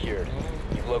now secured.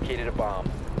 You've located a bomb.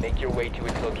 Make your way to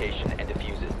its location and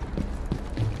defuse it.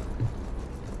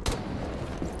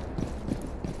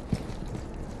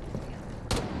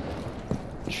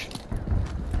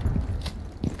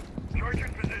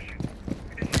 Charger's position.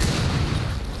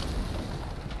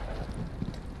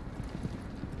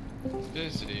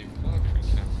 There's a archery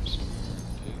camera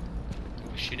somewhere.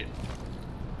 Oh, shoot it.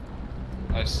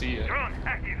 I see it. Drone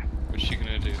active. What's she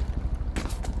gonna do?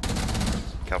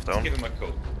 Calf down. Give him a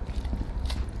call.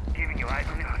 Giving you eyes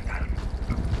on the hostile.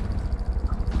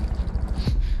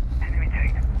 Enemy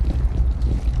tagged.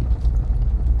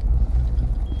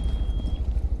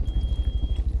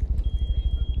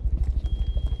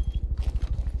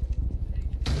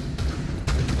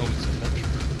 Oh, it's a veteran.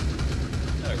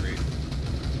 No, Reed.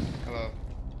 Hello.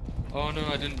 Oh no,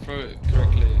 I didn't throw it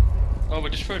correctly. Oh, I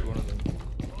just throwed one of them.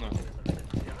 No.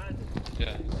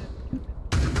 Yeah.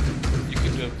 You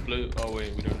could do a blue. Oh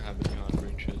wait, we don't have any hard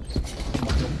ranges.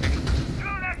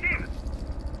 Drone active.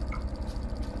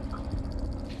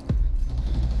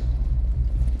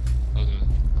 I was gonna.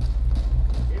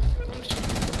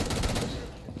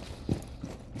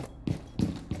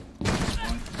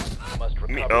 Must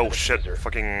recover Me. the Oh shit! diffuser.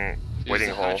 Fucking Here's waiting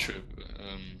the hall. hatch room.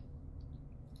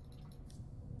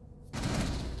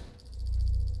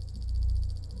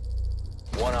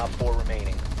 One op 4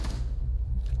 remaining.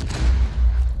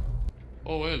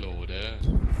 Oh hello there.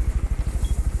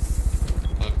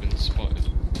 I've been spotted.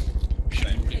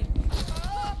 Shame.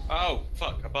 Oh,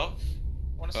 fuck, above?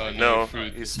 Wanna say? No,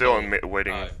 through he's the still door. in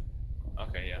waiting. Oh.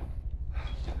 Okay, yeah.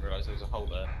 Didn't realise there was a hole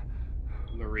there.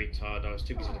 I'm a retard. I was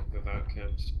too busy looking for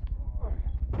outcomes.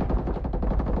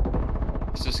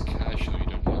 Is this casual? You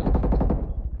don't know.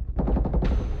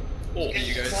 Oh, Get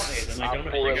you guys. spotted and I Op don't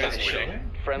know 4 if you guys eliminated.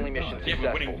 shot. Friendly mission Yeah,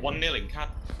 we're winning successful. 1-0 in CAD.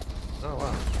 Oh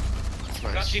wow. That's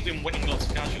We've nice. actually been winning lots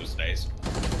of casuals days.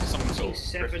 Some sort There's of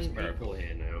 7 Christmas miracle. people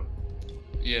here now.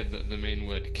 Yeah, the main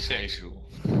word casual.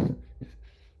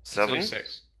 7?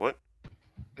 6. What?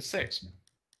 It's 6.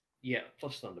 Yeah,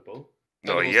 plus Thunderbolt.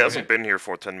 No, he Thunderbolt's hasn't been here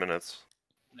for 10 minutes.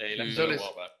 Yeah, he left He's a on little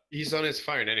his- while back. He's on his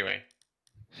phone anyway.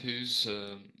 Who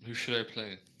should I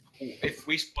play? Ooh, if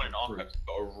we spawn in archives, we've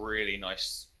got a really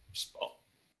nice spot.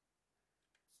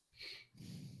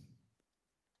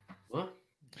 What?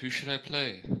 Who should I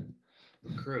play?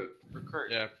 Recruit.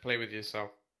 Recruit. Yeah, play with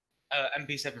yourself.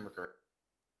 MP7 recruit.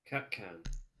 Capcan.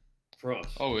 Frost.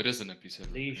 Oh, it is an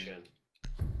MP7. Legion.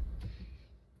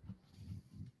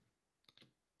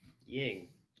 Ying.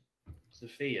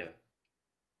 Sophia.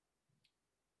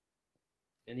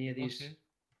 Any of these? Okay.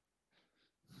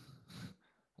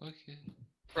 Okay.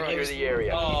 Secure the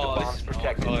area. Keep Oh, the bombs this is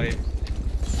protected. archive.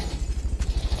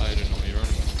 I don't know what you're on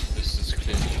about. This is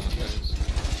clearly archives.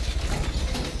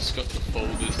 It's got the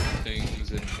folders and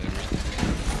things and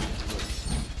everything.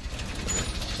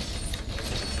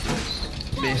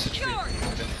 Message me. Well,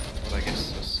 I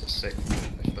guess that's a sick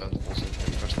if that also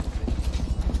interesting.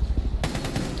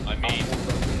 I mean,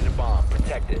 Located a bomb.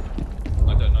 Protected.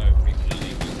 I don't know. People are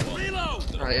leaving one. Reload!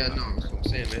 Yeah, no, I'm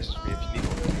saying message me if you need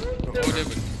one. Oh, they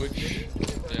have a Twitch.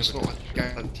 They It's have a not like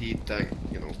guaranteed that,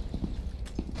 you know,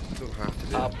 you don't have to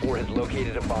do Op it. 4 has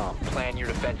located a bomb. Plan your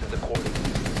defenses accordingly.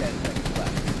 10 seconds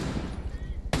left.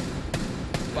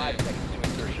 5 seconds to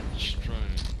insertion. Strong.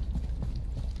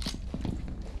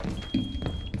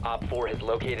 Op 4 has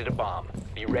located a bomb.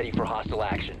 Be ready for hostile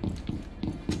action.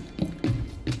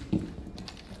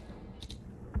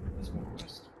 There's one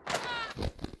west.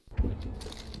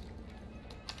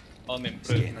 I'm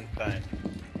improvement down.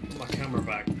 Put my camera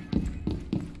back.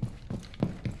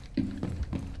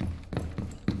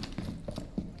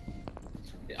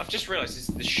 I've just realised this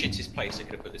is the shittest place I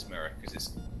could have put this mirror because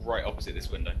it's right opposite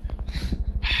this window.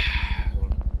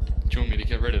 Do you want me to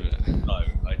get rid of it? No,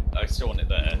 I still want it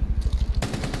there.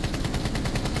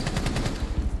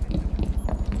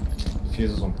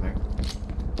 Fuses on ping.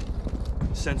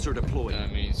 Sensor deployed.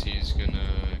 That means he's gonna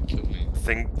kill me. I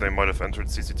think they might have entered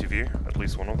CCTV, at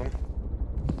least one of them.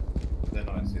 They're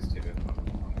not in CCTV.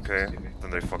 Okay, then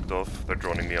they fucked off. They're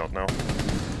droning me out now.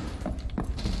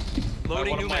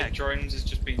 Loading One new of my mag. drones has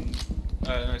just been...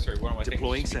 no, sorry, one of my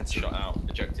Deploying things has sensor. been shot out,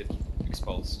 ejected,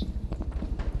 expulsed.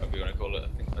 Whatever you want to call it. I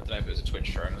don't know if it was a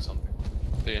Twitch drone or something.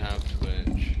 They have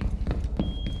Twitch.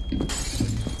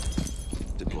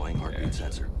 Deploying heartbeat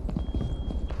sensor.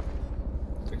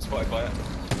 Been spotted by it.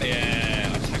 Yeah,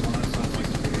 I tagged one.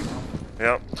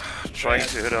 Yeah, trying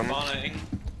to hit him. Barnating.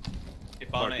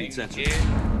 Heartbeat sensor. Here.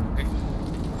 Okay.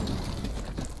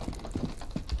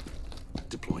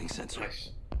 Deploying sensor. Nice.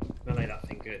 Melee that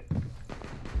thing good.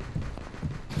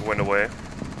 Went away.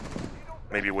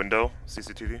 Maybe window,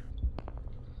 CCTV.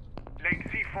 Link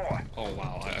C4. Oh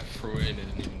wow, I threw it in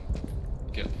and didn't even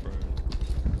get thrown.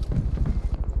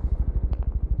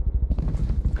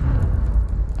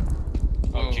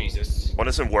 Oh, Jesus. One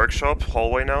is in workshop,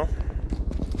 hallway now.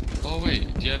 Oh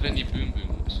wait, do you have any boom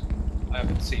booms? I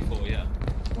haven't C4 yet.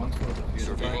 One's got a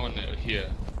diffuser. We want it here.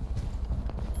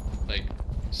 Like,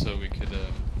 so we could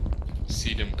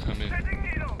see them come in. Setting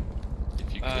needle.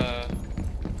 If you could.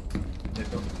 They've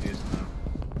got diffuser now.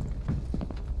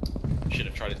 Should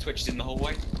have tried it. Twitch is in the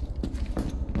hallway.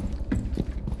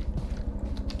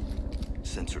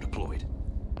 Sensor deployed.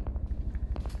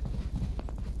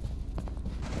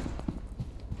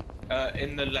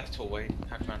 In the left hallway,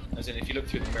 Hackman. As in, if you look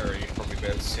through the mirror, you'd probably be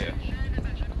able to see it.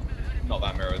 Not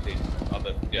that mirror, the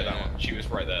other. Yeah, that one. She was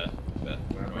right there. But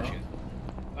where she is.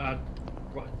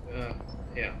 Right,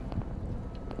 yeah.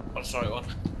 Oh, sorry, one.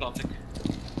 Planting.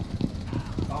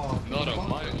 Oh, Not on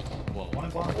my wall.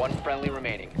 One friendly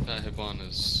remaining. That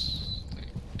Hibana's like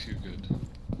too good.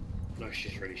 No,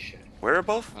 she's really shit. Where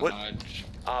above? What?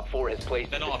 Op 4 has placed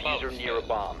a They're not diffuser above, near a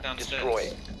bomb. downstairs. Destroy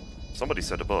it. Somebody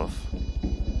said above.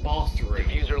 Bathroom.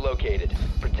 Diffuser located.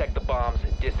 Protect the bombs.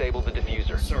 Disable the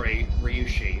diffuser. Sorry,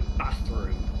 Ryushi.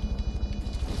 Bathroom.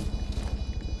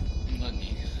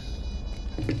 Money.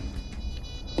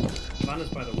 Vanna's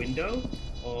by the window,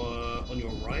 or on your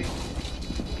right.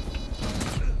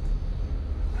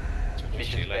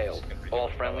 Mission failed. All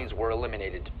friendlies were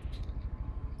eliminated.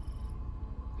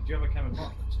 Did you have a camera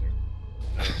mark next to?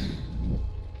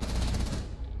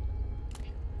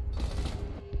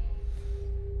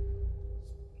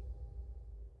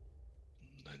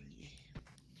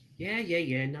 Yeah.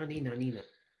 Nani.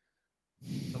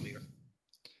 Tell me.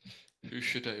 Who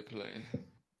should I play?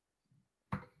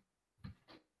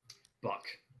 Buck.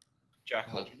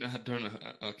 Jackal. I don't know.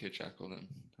 Okay, Jackal then.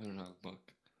 I don't have Buck.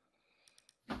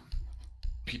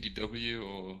 PDW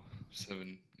or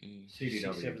 7E?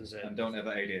 CDW. And don't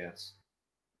ever ADS.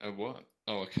 What?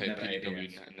 Oh, okay. Never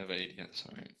PDW, ADS. never ADS.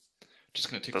 Alright.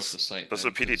 Just gonna take off the site. Does the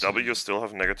then, 'cause, PDW still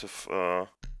have negative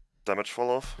damage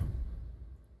fall off?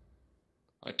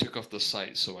 I took off the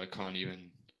site, so I can't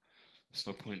even. There's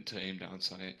no point to aim down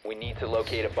sight. We need to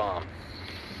locate a bomb.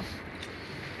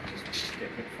 Just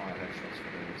get quick fire headshots for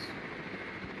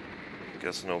those.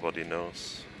 Guess nobody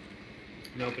knows.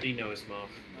 Nobody knows,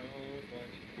 Marv.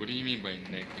 What do you mean by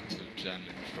negative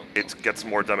damage? It gets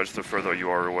more damage the further you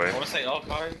are away. I want to say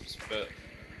archives, but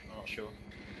I'm not sure.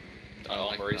 I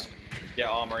like Armories. that. Yeah,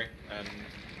 armory and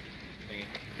thingy.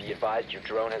 Be advised your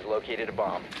drone has located a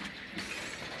bomb.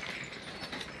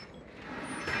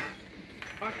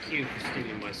 Fuck you for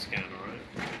stealing my scan, alright?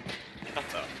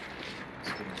 Shut up.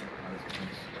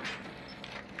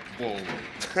 Whoa.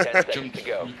 10 seconds Jumped to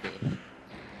go. deeper.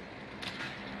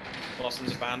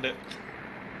 Lawson's a bandit.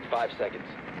 5 seconds.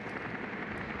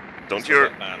 Don't Still your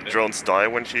got bandit. drones die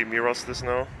when she mirrors this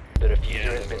now? The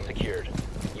diffuser has been secured.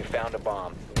 You found a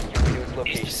bomb. Your new He's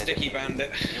location the sticky is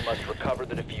bandit. You must recover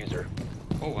the diffuser.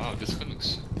 Oh wow, this one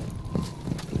looks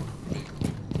big.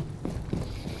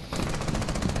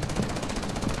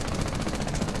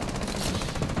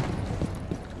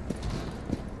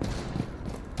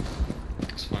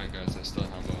 It's fine guys, I still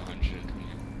have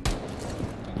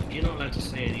 100. You're not allowed to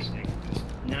say anything. Just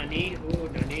nani, oh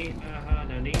nani, aha,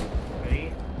 nani.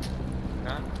 Ready?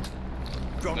 Huh?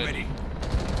 Drone ready.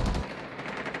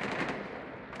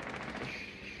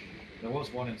 There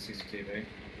was one in CCTV.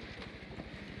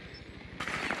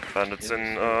 Bandits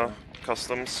in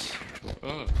customs.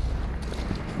 Oh,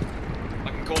 I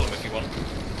can call him if you want.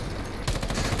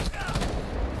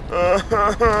 He's to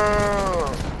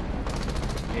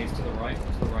the right,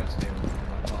 Steve.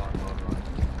 Hard right.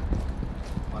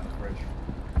 Behind the fridge.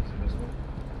 He's invisible.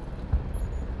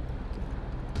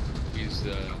 He's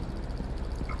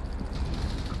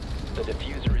The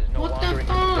diffuser is no What the longer in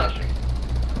your fuck? possession.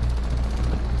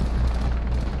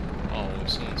 oh,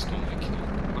 someone stole my kill.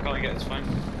 I can't get this phone.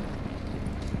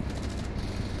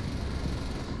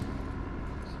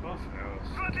 Half hours.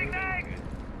 Flooding mag!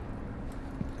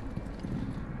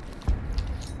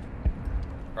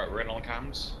 Right, we're in on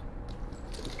cams.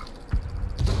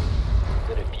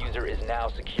 The diffuser is now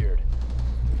secured.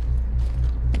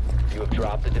 You have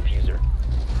dropped the diffuser.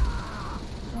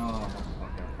 Oh,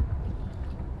 motherfucker.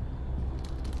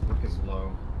 Rook is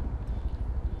low.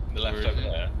 The left Where is over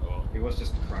it? there. Or... He was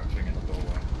just crouching in the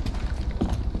doorway.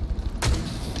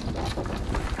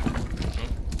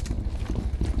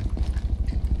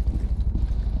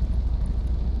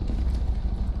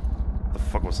 The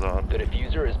fuck was that? The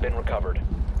diffuser has been recovered.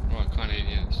 Oh, I can't hear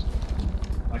yes.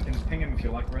 I can ping him if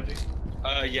you like, Reggie.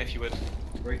 yeah, if you would.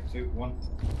 3, 2, 1.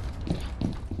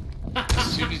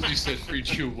 As soon as you said 3,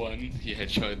 2, 1, he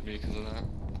headshotted me because of that.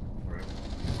 Right.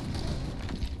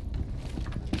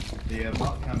 The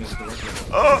mark cam is directly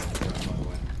above Oh! the door, by the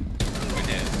way. We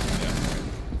did. Yeah.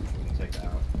 We can take that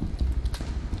out.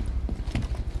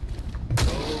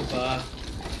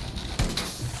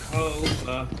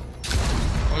 Over.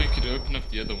 Oh, you could open up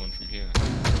the other one from here.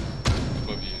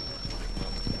 Above you.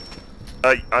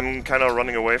 I'm kind of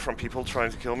running away from people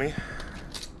trying to kill me.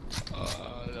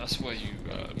 That's why you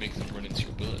make them run into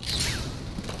your bullets.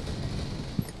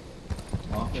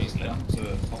 Mark is down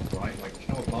to top right, like,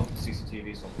 you know above the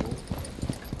CCTV's on the wall?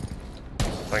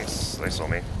 Thanks, they saw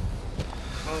me.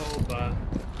 Over.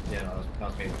 Yeah, no,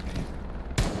 that's me with me.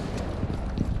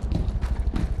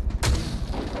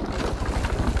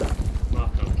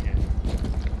 Mark don't care.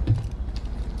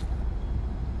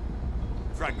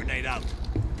 Frag grenade out.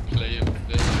 Play it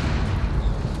there.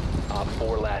 Op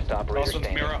 4 last operator Also,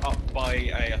 standing. mirror up by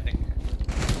A, I think.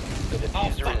 The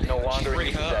diffuser is no longer in She's your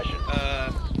really possession.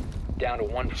 hurt. Down to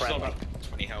one She's on friendly. about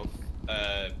 20 health.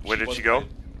 Where did was- she go?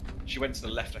 She went to the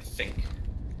left, I think.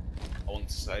 I want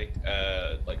to say.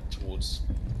 Like towards.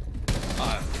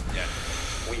 Yeah.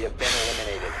 We have been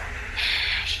eliminated.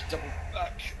 She doubled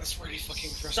back. That's really fucking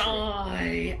frustrating.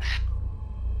 Die.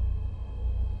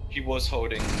 She was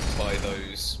holding by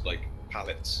those, like,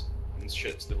 pallets and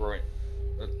shit to the right.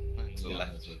 To the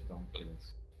left.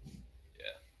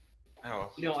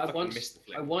 Oh, You know, I fucking missed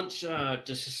the once flick.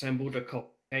 disassembled a copper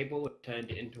cable and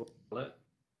turned it into a pallet.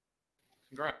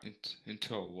 Congrats.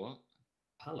 Into a what?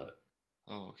 Pallet.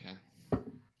 Oh, okay.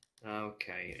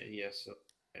 Okay. Yes.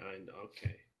 And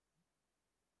okay.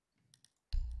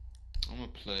 I'm gonna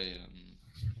play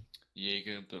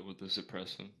Jaeger, but with the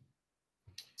suppressor.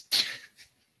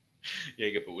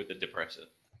 Jaeger, but with the depressor.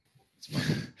 It's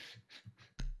fine.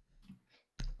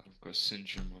 I've got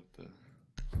syndrome of the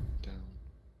down.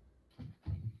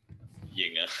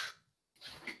 Yinger.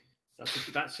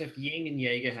 That's if Ying and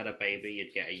Jaeger had a baby,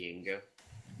 you'd get a Yinger.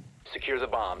 Secure the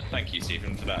bombs. Thank you,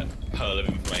 Stephen, for that pearl of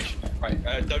information. Right,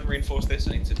 don't reinforce this.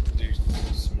 I need to do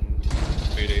some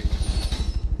voodoo. Do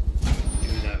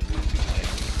that voodoo thing.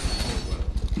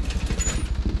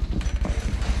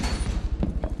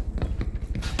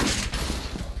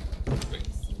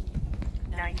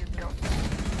 Now you go.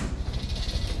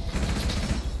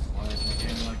 Why is my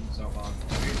game lagging so hard?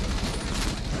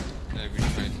 Every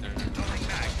trade there. Throwing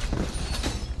mag.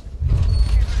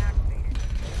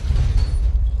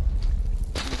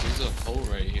 There's a hole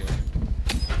right here.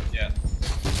 Yeah.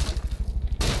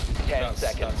 10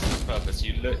 seconds. That's the purpose.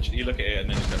 You look at it and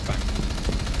then you go back.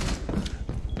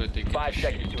 But they can 5 shoot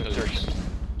seconds to pillars. insertion.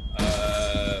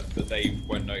 But they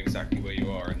won't know exactly where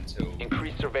you are until.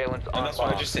 Increased surveillance And on that's why I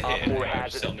bombs. just sit Op here and 4 I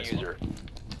has just a sit on this one. diffuser.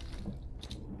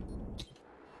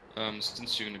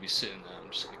 Since you're gonna be sitting there, I'm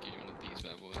just gonna give you one of these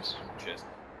bad boys. Cheers.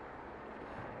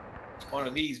 One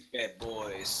of these bad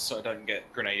boys, so I don't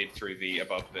get grenaded through the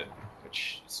above bit,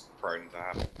 which is prone to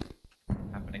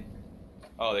happening.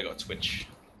 Oh, they got a twitch.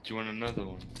 Do you want another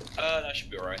one? That should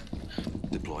be alright.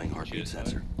 Deploying heartbeat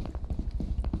sensor.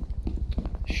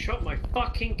 Shot my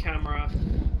fucking camera,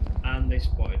 and they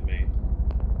spotted me.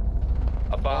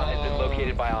 A bomb has been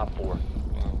located by Op 4. Wow.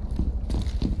 Well,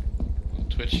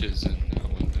 Twitch is in that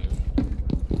window.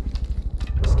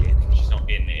 Scanning. She's not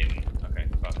in. Okay,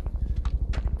 fuck.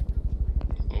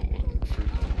 Oh, well, through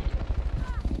the window.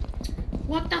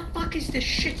 What the fuck is this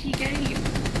shitty game?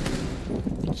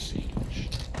 Siege.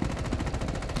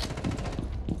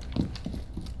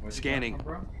 Where's he Scanning. come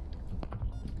from,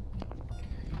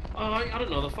 I don't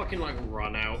know, the fucking like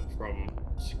run out from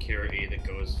security that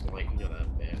goes like, you know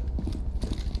that bit.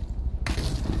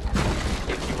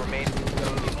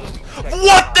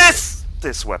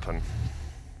 this weapon.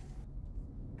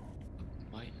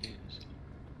 My ears.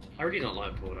 I really don't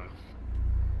like Porter.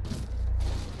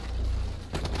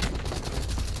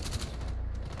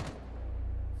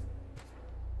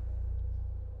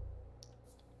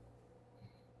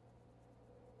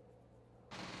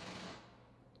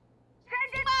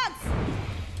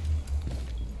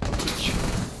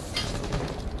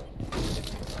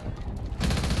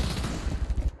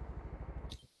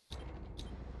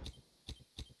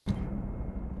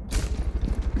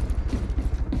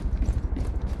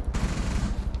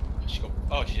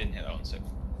 Oh, she didn't hit that one, so.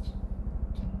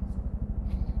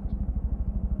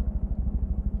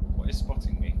 What is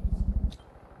spotting me?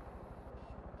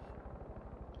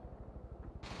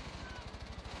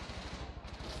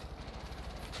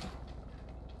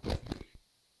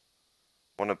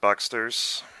 One at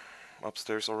backstairs.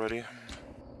 Upstairs already.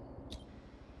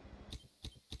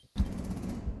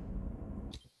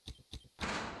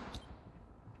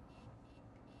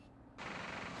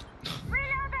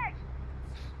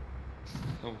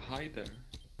 Oh, hi there.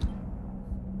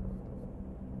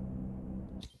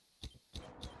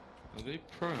 Are they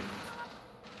prone?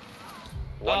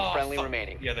 One friendly fuck.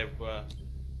 remaining. Yeah, they were.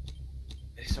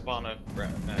 Sabana.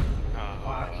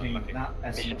 Fucking lucky. that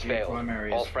Mission SMG failed.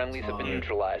 primary All is friendlies have been retarded.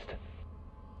 neutralized.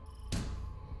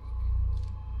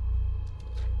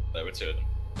 There were two of them.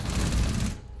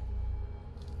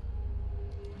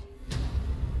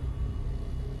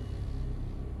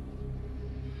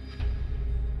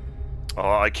 Oh,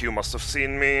 IQ must have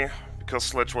seen me, because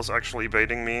Sledge was actually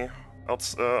baiting me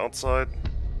outside.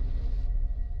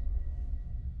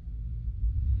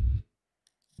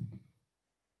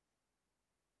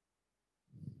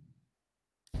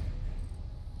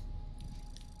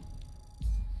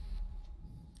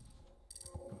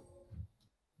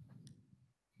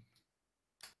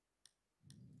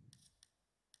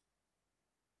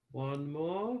 One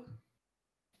more?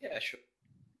 Yeah, sure.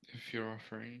 If you're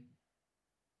offering.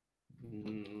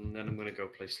 Then I'm gonna go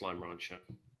play Slime Rancher.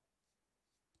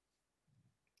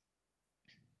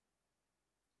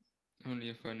 Only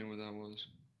if I knew what that was.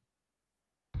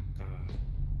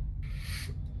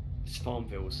 It's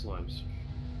Farmville with slimes.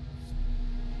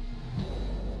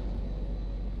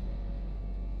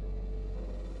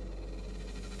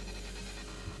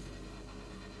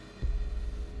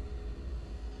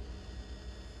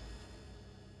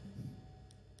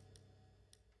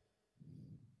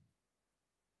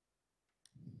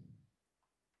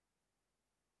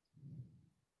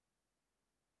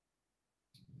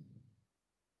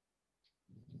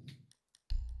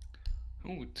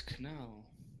 Oh, it's Canal.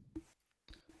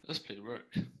 Let's play Rook.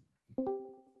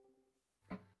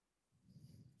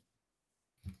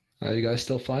 Are you guys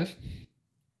still 5?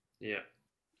 Yeah.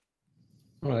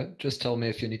 Alright, just tell me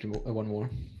if you need one more.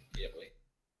 Yeah, wait.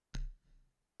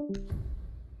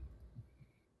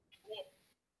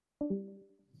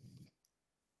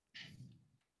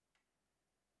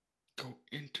 Go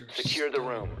enter. Secure the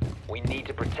room. We need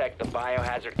to protect the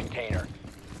biohazard container.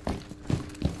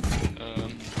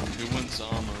 Who wants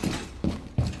armor?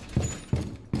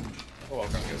 Oh, I'll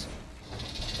go and get some.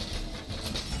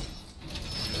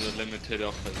 There's a limited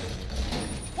offer there.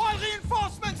 While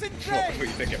reinforcements in What, before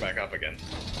you pick it back up again?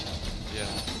 Yeah,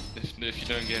 if you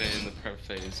don't get it in the prep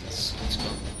phase, it's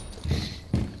gone.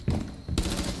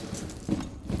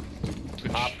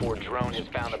 Op 4 drone has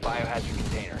found the biohazard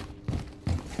container.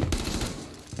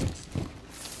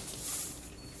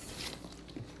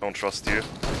 Don't trust you.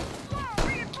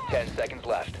 10 seconds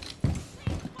left.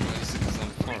 This is on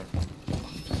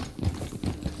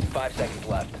 5 seconds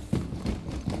left.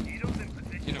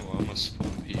 You know what, I'm a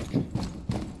spawn peak.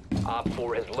 Op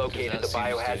 4 has located the That seems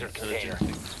biohazard the container.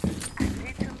 encouraging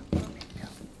thing to do.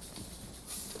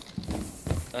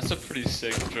 That's a pretty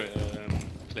sick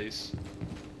place.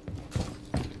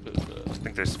 I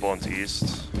think they spawned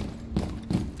east.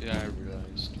 Yeah, I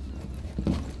realized.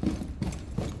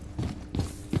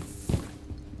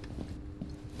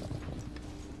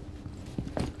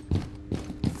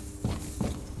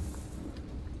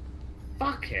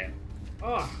 Fuck it!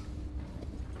 Oh,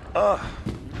 Ah!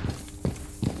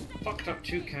 fucked up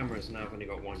 2 cameras, now I've only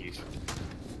got 1 use.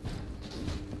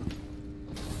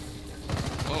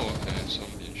 Oh, okay,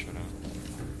 somebody shut out.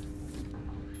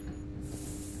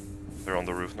 They're on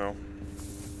the roof now. I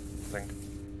think.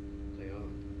 They are.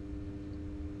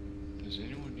 Does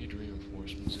anyone need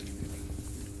reinforcements anymore?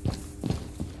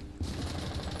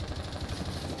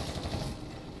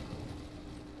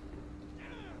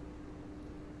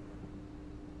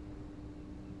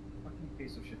 Fucking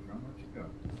piece of shit drone, where'd you go?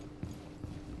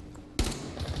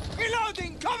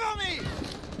 Reloading! Cover me!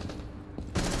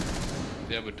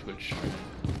 They have a Twitch stream.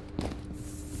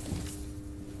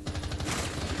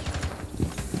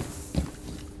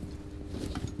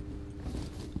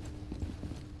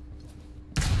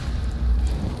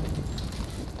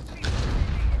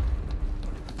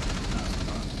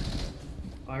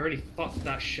 really fucked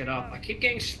that shit up. I keep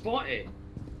getting spotted.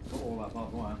 Got all that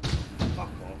barbed wire. Fuck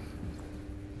off.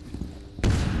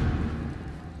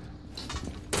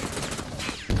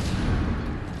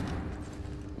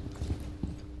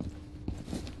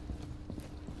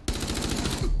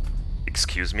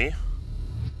 Excuse me?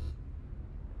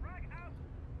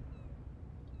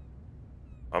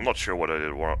 I'm not sure what I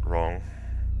did wrong.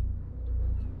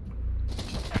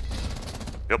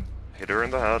 Yep, hit her in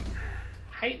the head.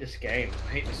 I hate this game.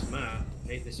 I hate this map. I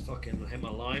hate this fucking. I hate my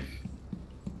life.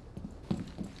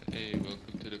 Hey,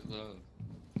 welcome to the club.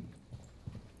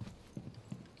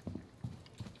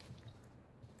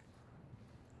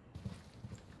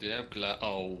 They have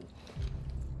oh.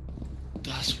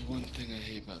 That's one thing I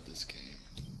hate about this game.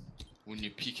 When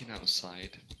you're peeking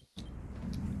outside,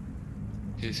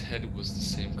 his head was the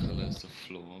same color as the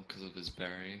floor because of his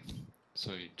berry.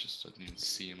 So you just didn't even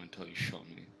see him until he shot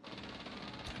me.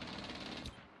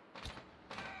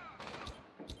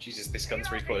 Jesus, this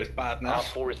gun's recoil is bad now. Op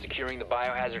 4 is securing the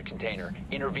biohazard container.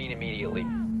 Intervene immediately.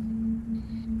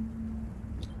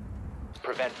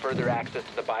 Prevent further access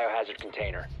to the biohazard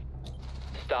container.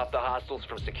 Stop the hostiles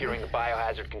from securing the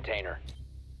biohazard container.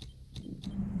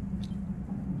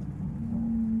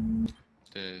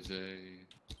 There's a...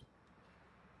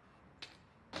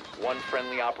 One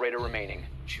friendly operator remaining.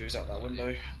 She was out that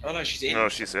window. Oh no, she's in. No,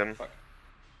 she's in. Fuck.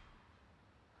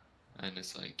 And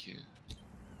it's like you.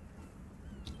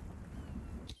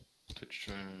 Touch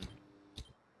turn.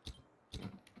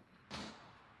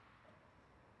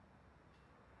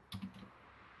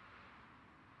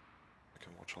 I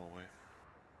can watch hallway.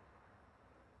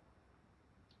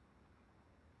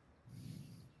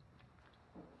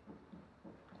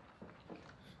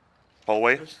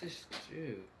 Hallway. What's this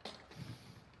do?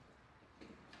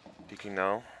 Peeking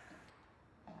now.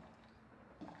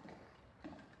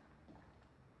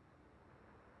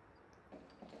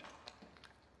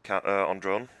 On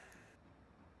drone.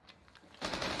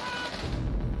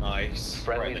 Nice.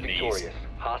 Friendly Right is in the knees. victorious.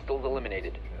 Hostiles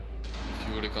eliminated. If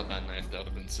you would have got that knife, that would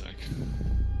have been sick.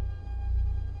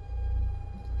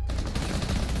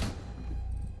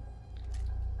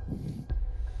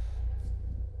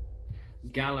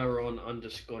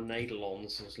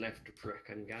 Galeron_Nadelons has left the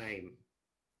frickin' game.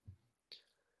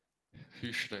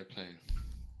 Who should I play?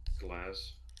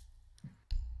 Glaz.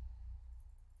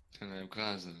 Can I have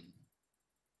Glazen?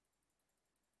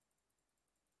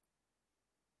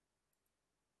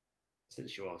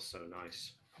 Since you are so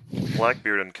nice.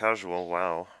 Blackbeard and casual.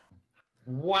 Wow.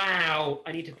 Wow!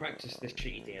 I need to practice this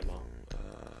cheaty DMR.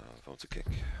 Vote to kick.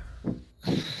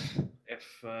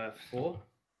 F4.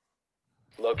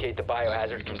 Locate the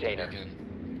biohazard container.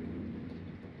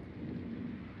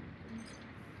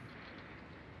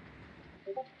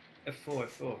 F4,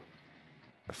 F4.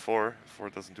 F4.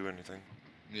 F4 doesn't do anything.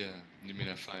 Yeah, you mean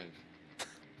F5.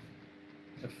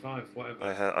 F5, whatever.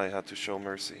 I had to show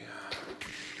mercy.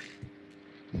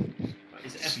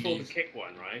 Is F4 the kick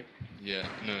one, right? Yeah,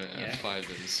 no, Yeah. F5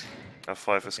 is.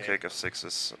 F5 is Okay. kick, F6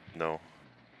 is no.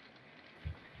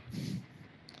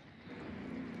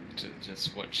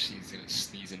 Just watch, she's gonna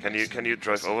sneeze in. Can you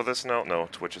drive over this now? No,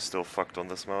 Twitch is still fucked on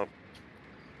this map.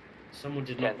 Someone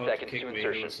did 10 not vote to seconds kick to me.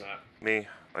 insertion. Who was that? Me,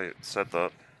 I said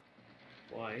that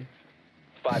Why?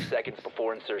 5 seconds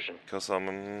before insertion. because I'm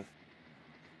a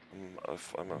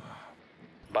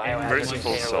Biohazard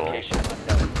merciful container soul. location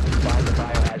unknown. Find the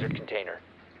biohazard container.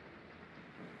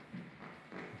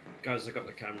 Guys, I got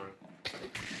the camera.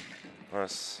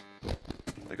 Nice.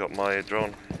 They got my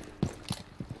drone.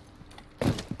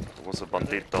 It was a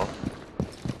bandito.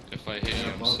 If I hit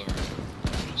you, I'm sorry.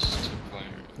 Just to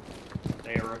fire.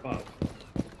 They are above.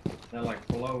 They're like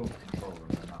below control room.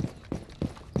 They're not.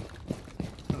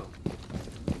 Oh.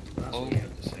 That's what you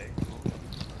have to say.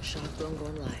 Shock drone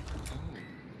going live.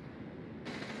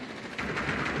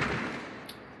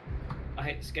 I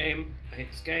hate this game. I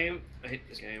hate this game. I hate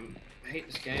this game. I hate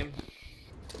this game.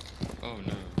 Oh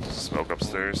no. Smoke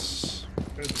upstairs.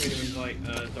 Feel free to invite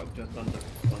Dr. Thunderbath.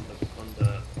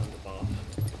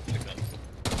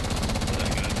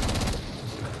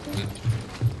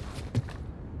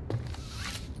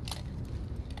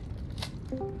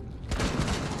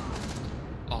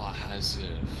 Oh, has it?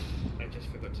 I just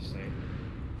forgot to say.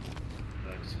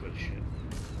 That's good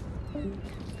shit.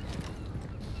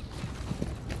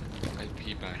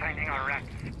 IP back. Finding our wreck.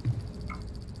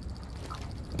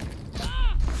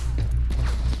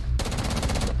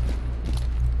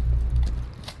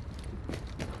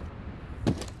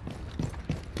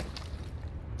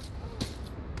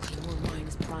 Claymore mine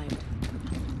is primed.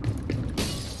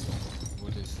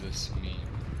 What does this mean?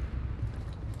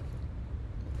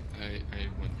 I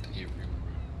went everywhere.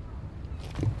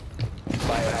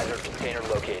 Biohazard container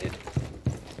located.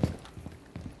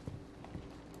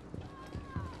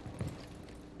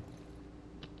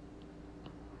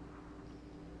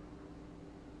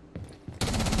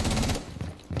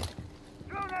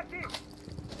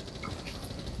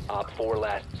 Op 4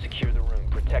 last. Secure the room.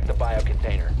 Protect the bio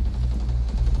container.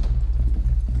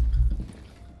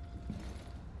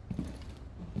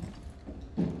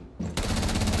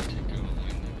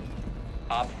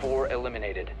 Op 4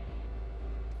 eliminated.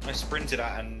 I sprinted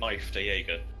out and knifed a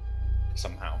Jaeger.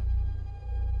 Somehow.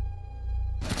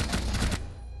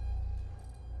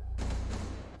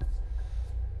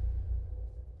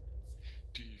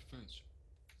 Defense.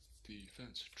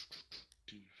 Defense.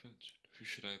 Defense. Who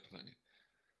should I play?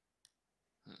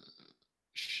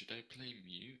 Should I play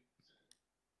mute?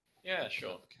 Yeah,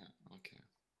 sure. Okay. Okay.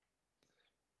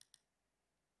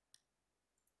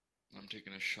 I'm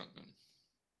taking a shotgun.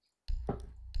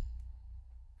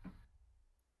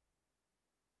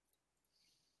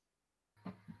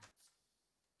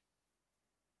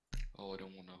 Oh, I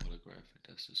don't want a holographic.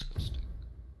 That's disgusting.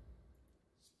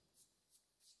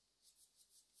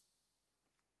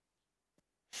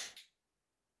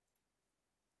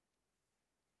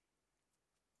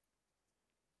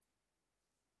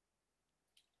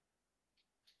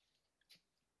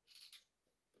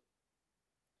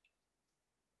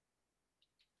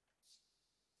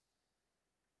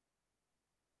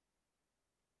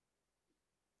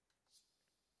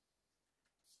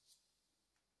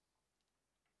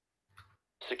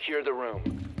 Secure the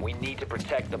room. We need to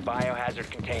protect the biohazard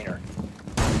container.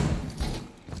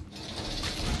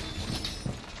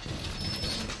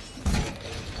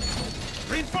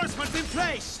 Reinforcements in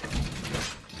place!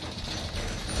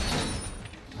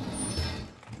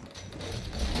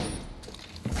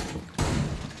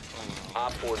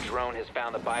 Op 4 drone has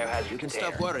found the biohazard You can container.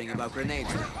 stop worrying about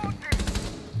grenades now.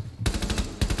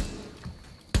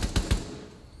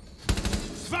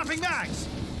 Swapping mags!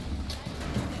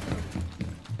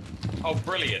 Oh,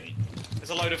 brilliant. There's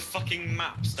a load of fucking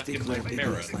maps stuck in my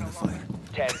mirror.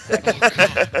 10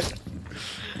 seconds.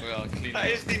 Well, clean That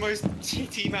is the most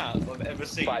titty map I've ever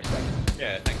seen. 5 seconds.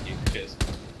 Yeah, thank you. Cheers.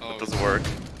 Oh, It doesn't work.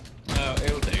 No,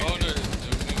 it'll do. Oh no,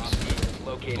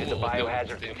 no. Located the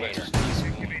biohazard container.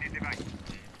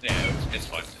 Yeah, it's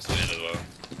fine. It's the end of the world.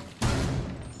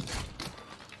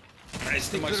 It's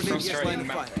the most frustrating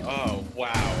map. Oh,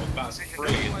 wow. That's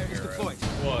brilliant.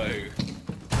 Whoa.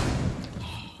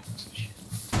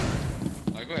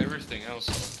 I got everything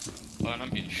else. Oh, and I'm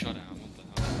being shot at. What the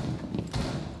hell?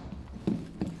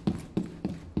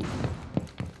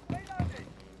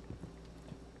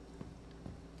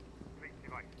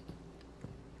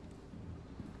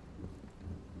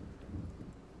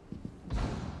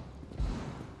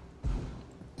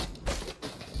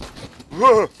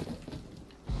 Whoa!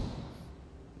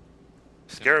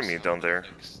 Scaring me down there.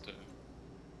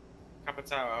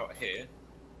 Capital out here.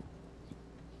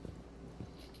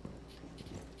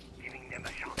 Giving them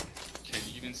a shot. Can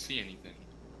you even see anything?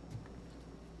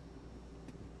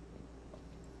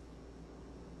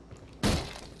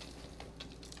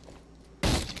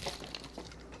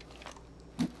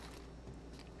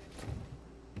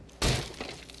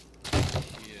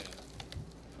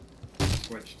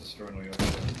 Switch, destroying all your shit.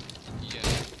 Yeah.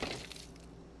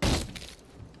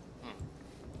 Huh.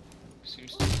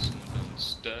 Seems to be someone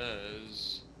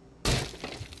downstairs.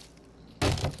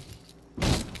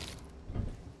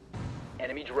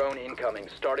 Enemy drone incoming.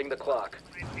 Starting the clock.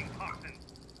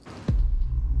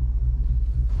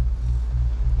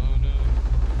 Oh no.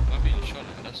 I'm being shot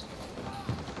at. That's not.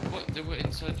 What? They were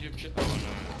inside the objective? Oh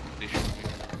no. They shot me.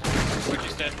 Which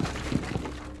is dead.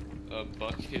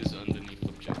 Buck is underneath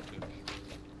objective.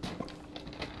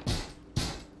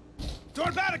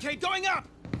 Door barricade going up!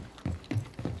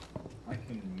 I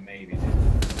can maybe do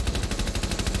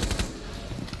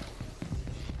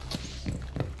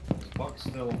Is Buck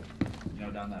still,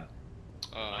 down there?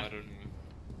 I don't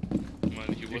know. Man,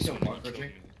 he Did you was kill on Buck,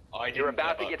 Richie? You're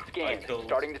about to get scanned. killed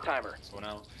Starting the timer. someone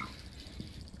else.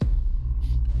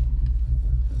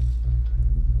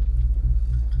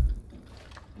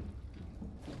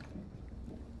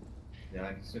 Yeah,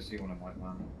 I can still see one of my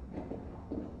man.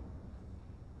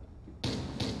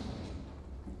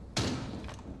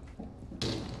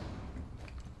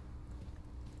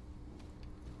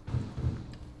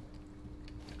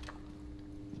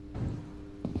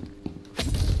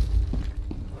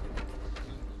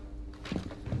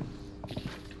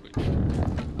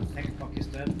 I think Buck is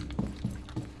dead.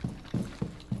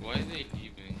 Why are they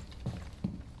leaving?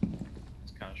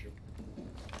 It's casual.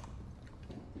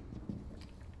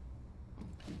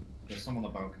 There's some on the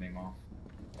balcony, Mårf.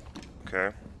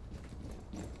 Okay.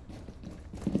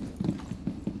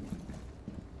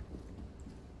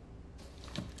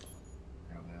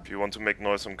 Do you want to make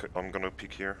noise? I'm gonna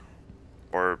peek here,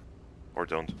 or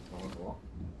don't.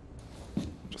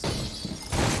 Just.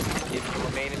 If you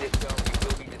remain in this zone, you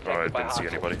will be detected Oh, I by didn't see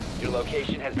hostiles. anybody. Your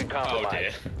location has been Oh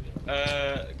compromised.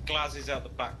 dear. Glaz is out the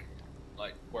back,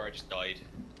 like where I just died,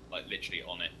 like literally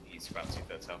on it. He's about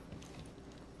 2/3 health.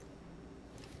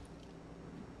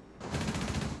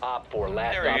 Op 4,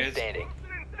 last There he stop is. standing.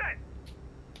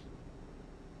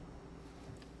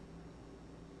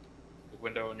 The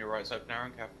window on your right's open,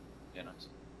 Aaron. Cap. Yeah, nice.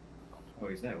 Oh,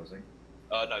 he's there, was he?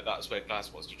 No, that's where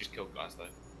Glaz was. You just killed Glaz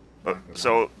though.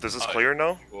 So this is Oh, clear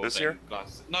now. well, This then here.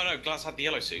 Glaz... No, Glaz had the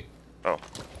yellow suit. Oh.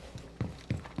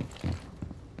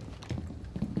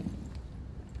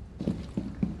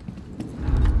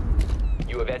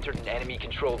 You have entered an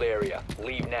enemy-controlled area.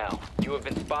 Leave now. You have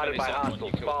been spotted by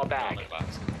hostiles. Fall back.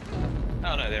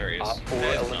 Oh no, there he is. Op 4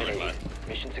 There's eliminated. another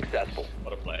Mission successful. Glaz.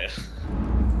 What a player.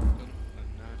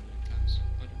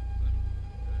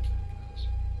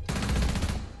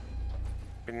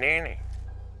 Banana.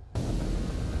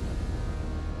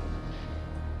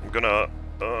 I'm gonna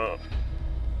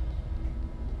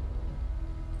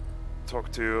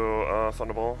talk to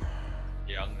Thunderball.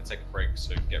 Yeah, I'm gonna take a break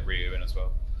so get Ryu in as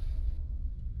well.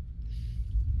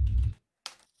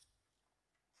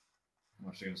 I'm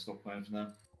actually going to stop playing for now.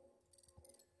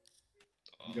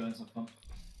 You guys have fun.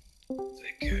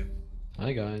 Thank you.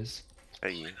 Hi guys.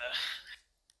 Hey.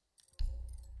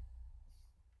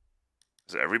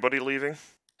 Is everybody leaving?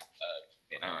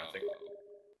 I think.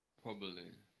 Probably.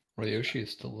 Ryoshi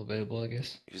is still available, I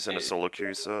guess. He's in a solo queue,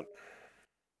 you said?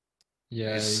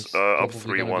 Yeah, He's, he's up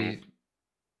probably gonna 3-1. be.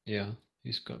 Yeah,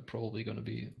 he's probably gonna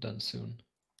be done soon.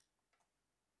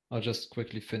 I'll just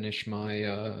quickly finish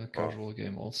my casual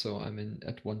game. Also, I'm in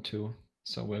at 1-2,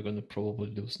 so we're gonna probably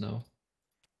lose now.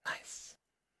 Nice.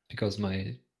 Because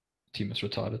my team is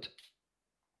retarded.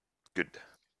 Good.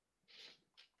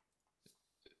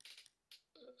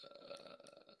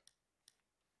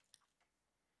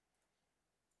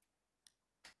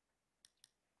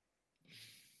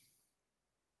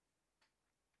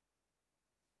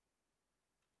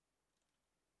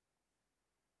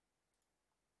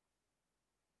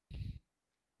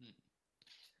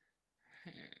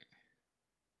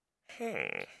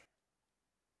 Hmm.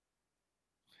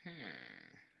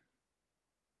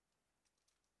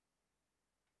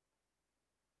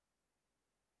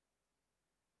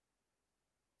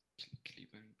 Clickly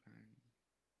bang bang.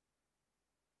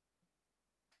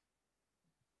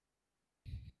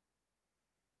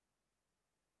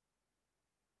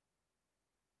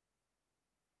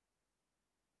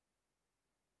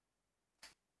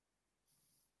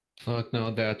 Fuck, now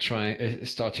they're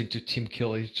starting to team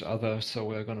kill each other, so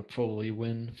we're gonna probably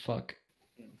win. Fuck.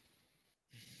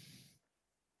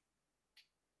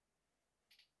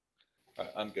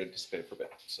 I'm going to disappear for a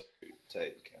bit, so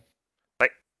take care. Bye.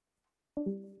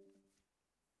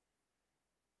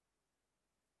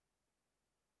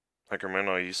 Hackerman,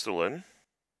 are you still in?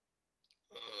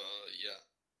 Yeah.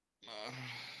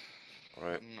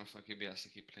 Alright. I don't know if I could be asked to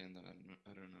keep playing that.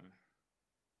 I don't know.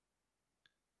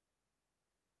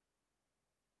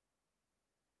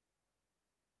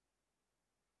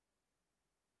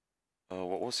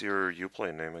 What was your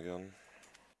Uplay name again?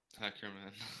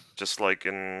 Hackerman. Just like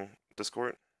in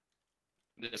Discord?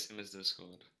 The same as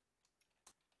Discord.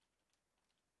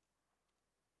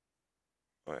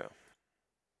 Oh yeah.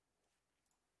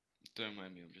 Don't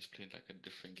mind me, I'm just playing like a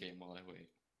different game while I wait.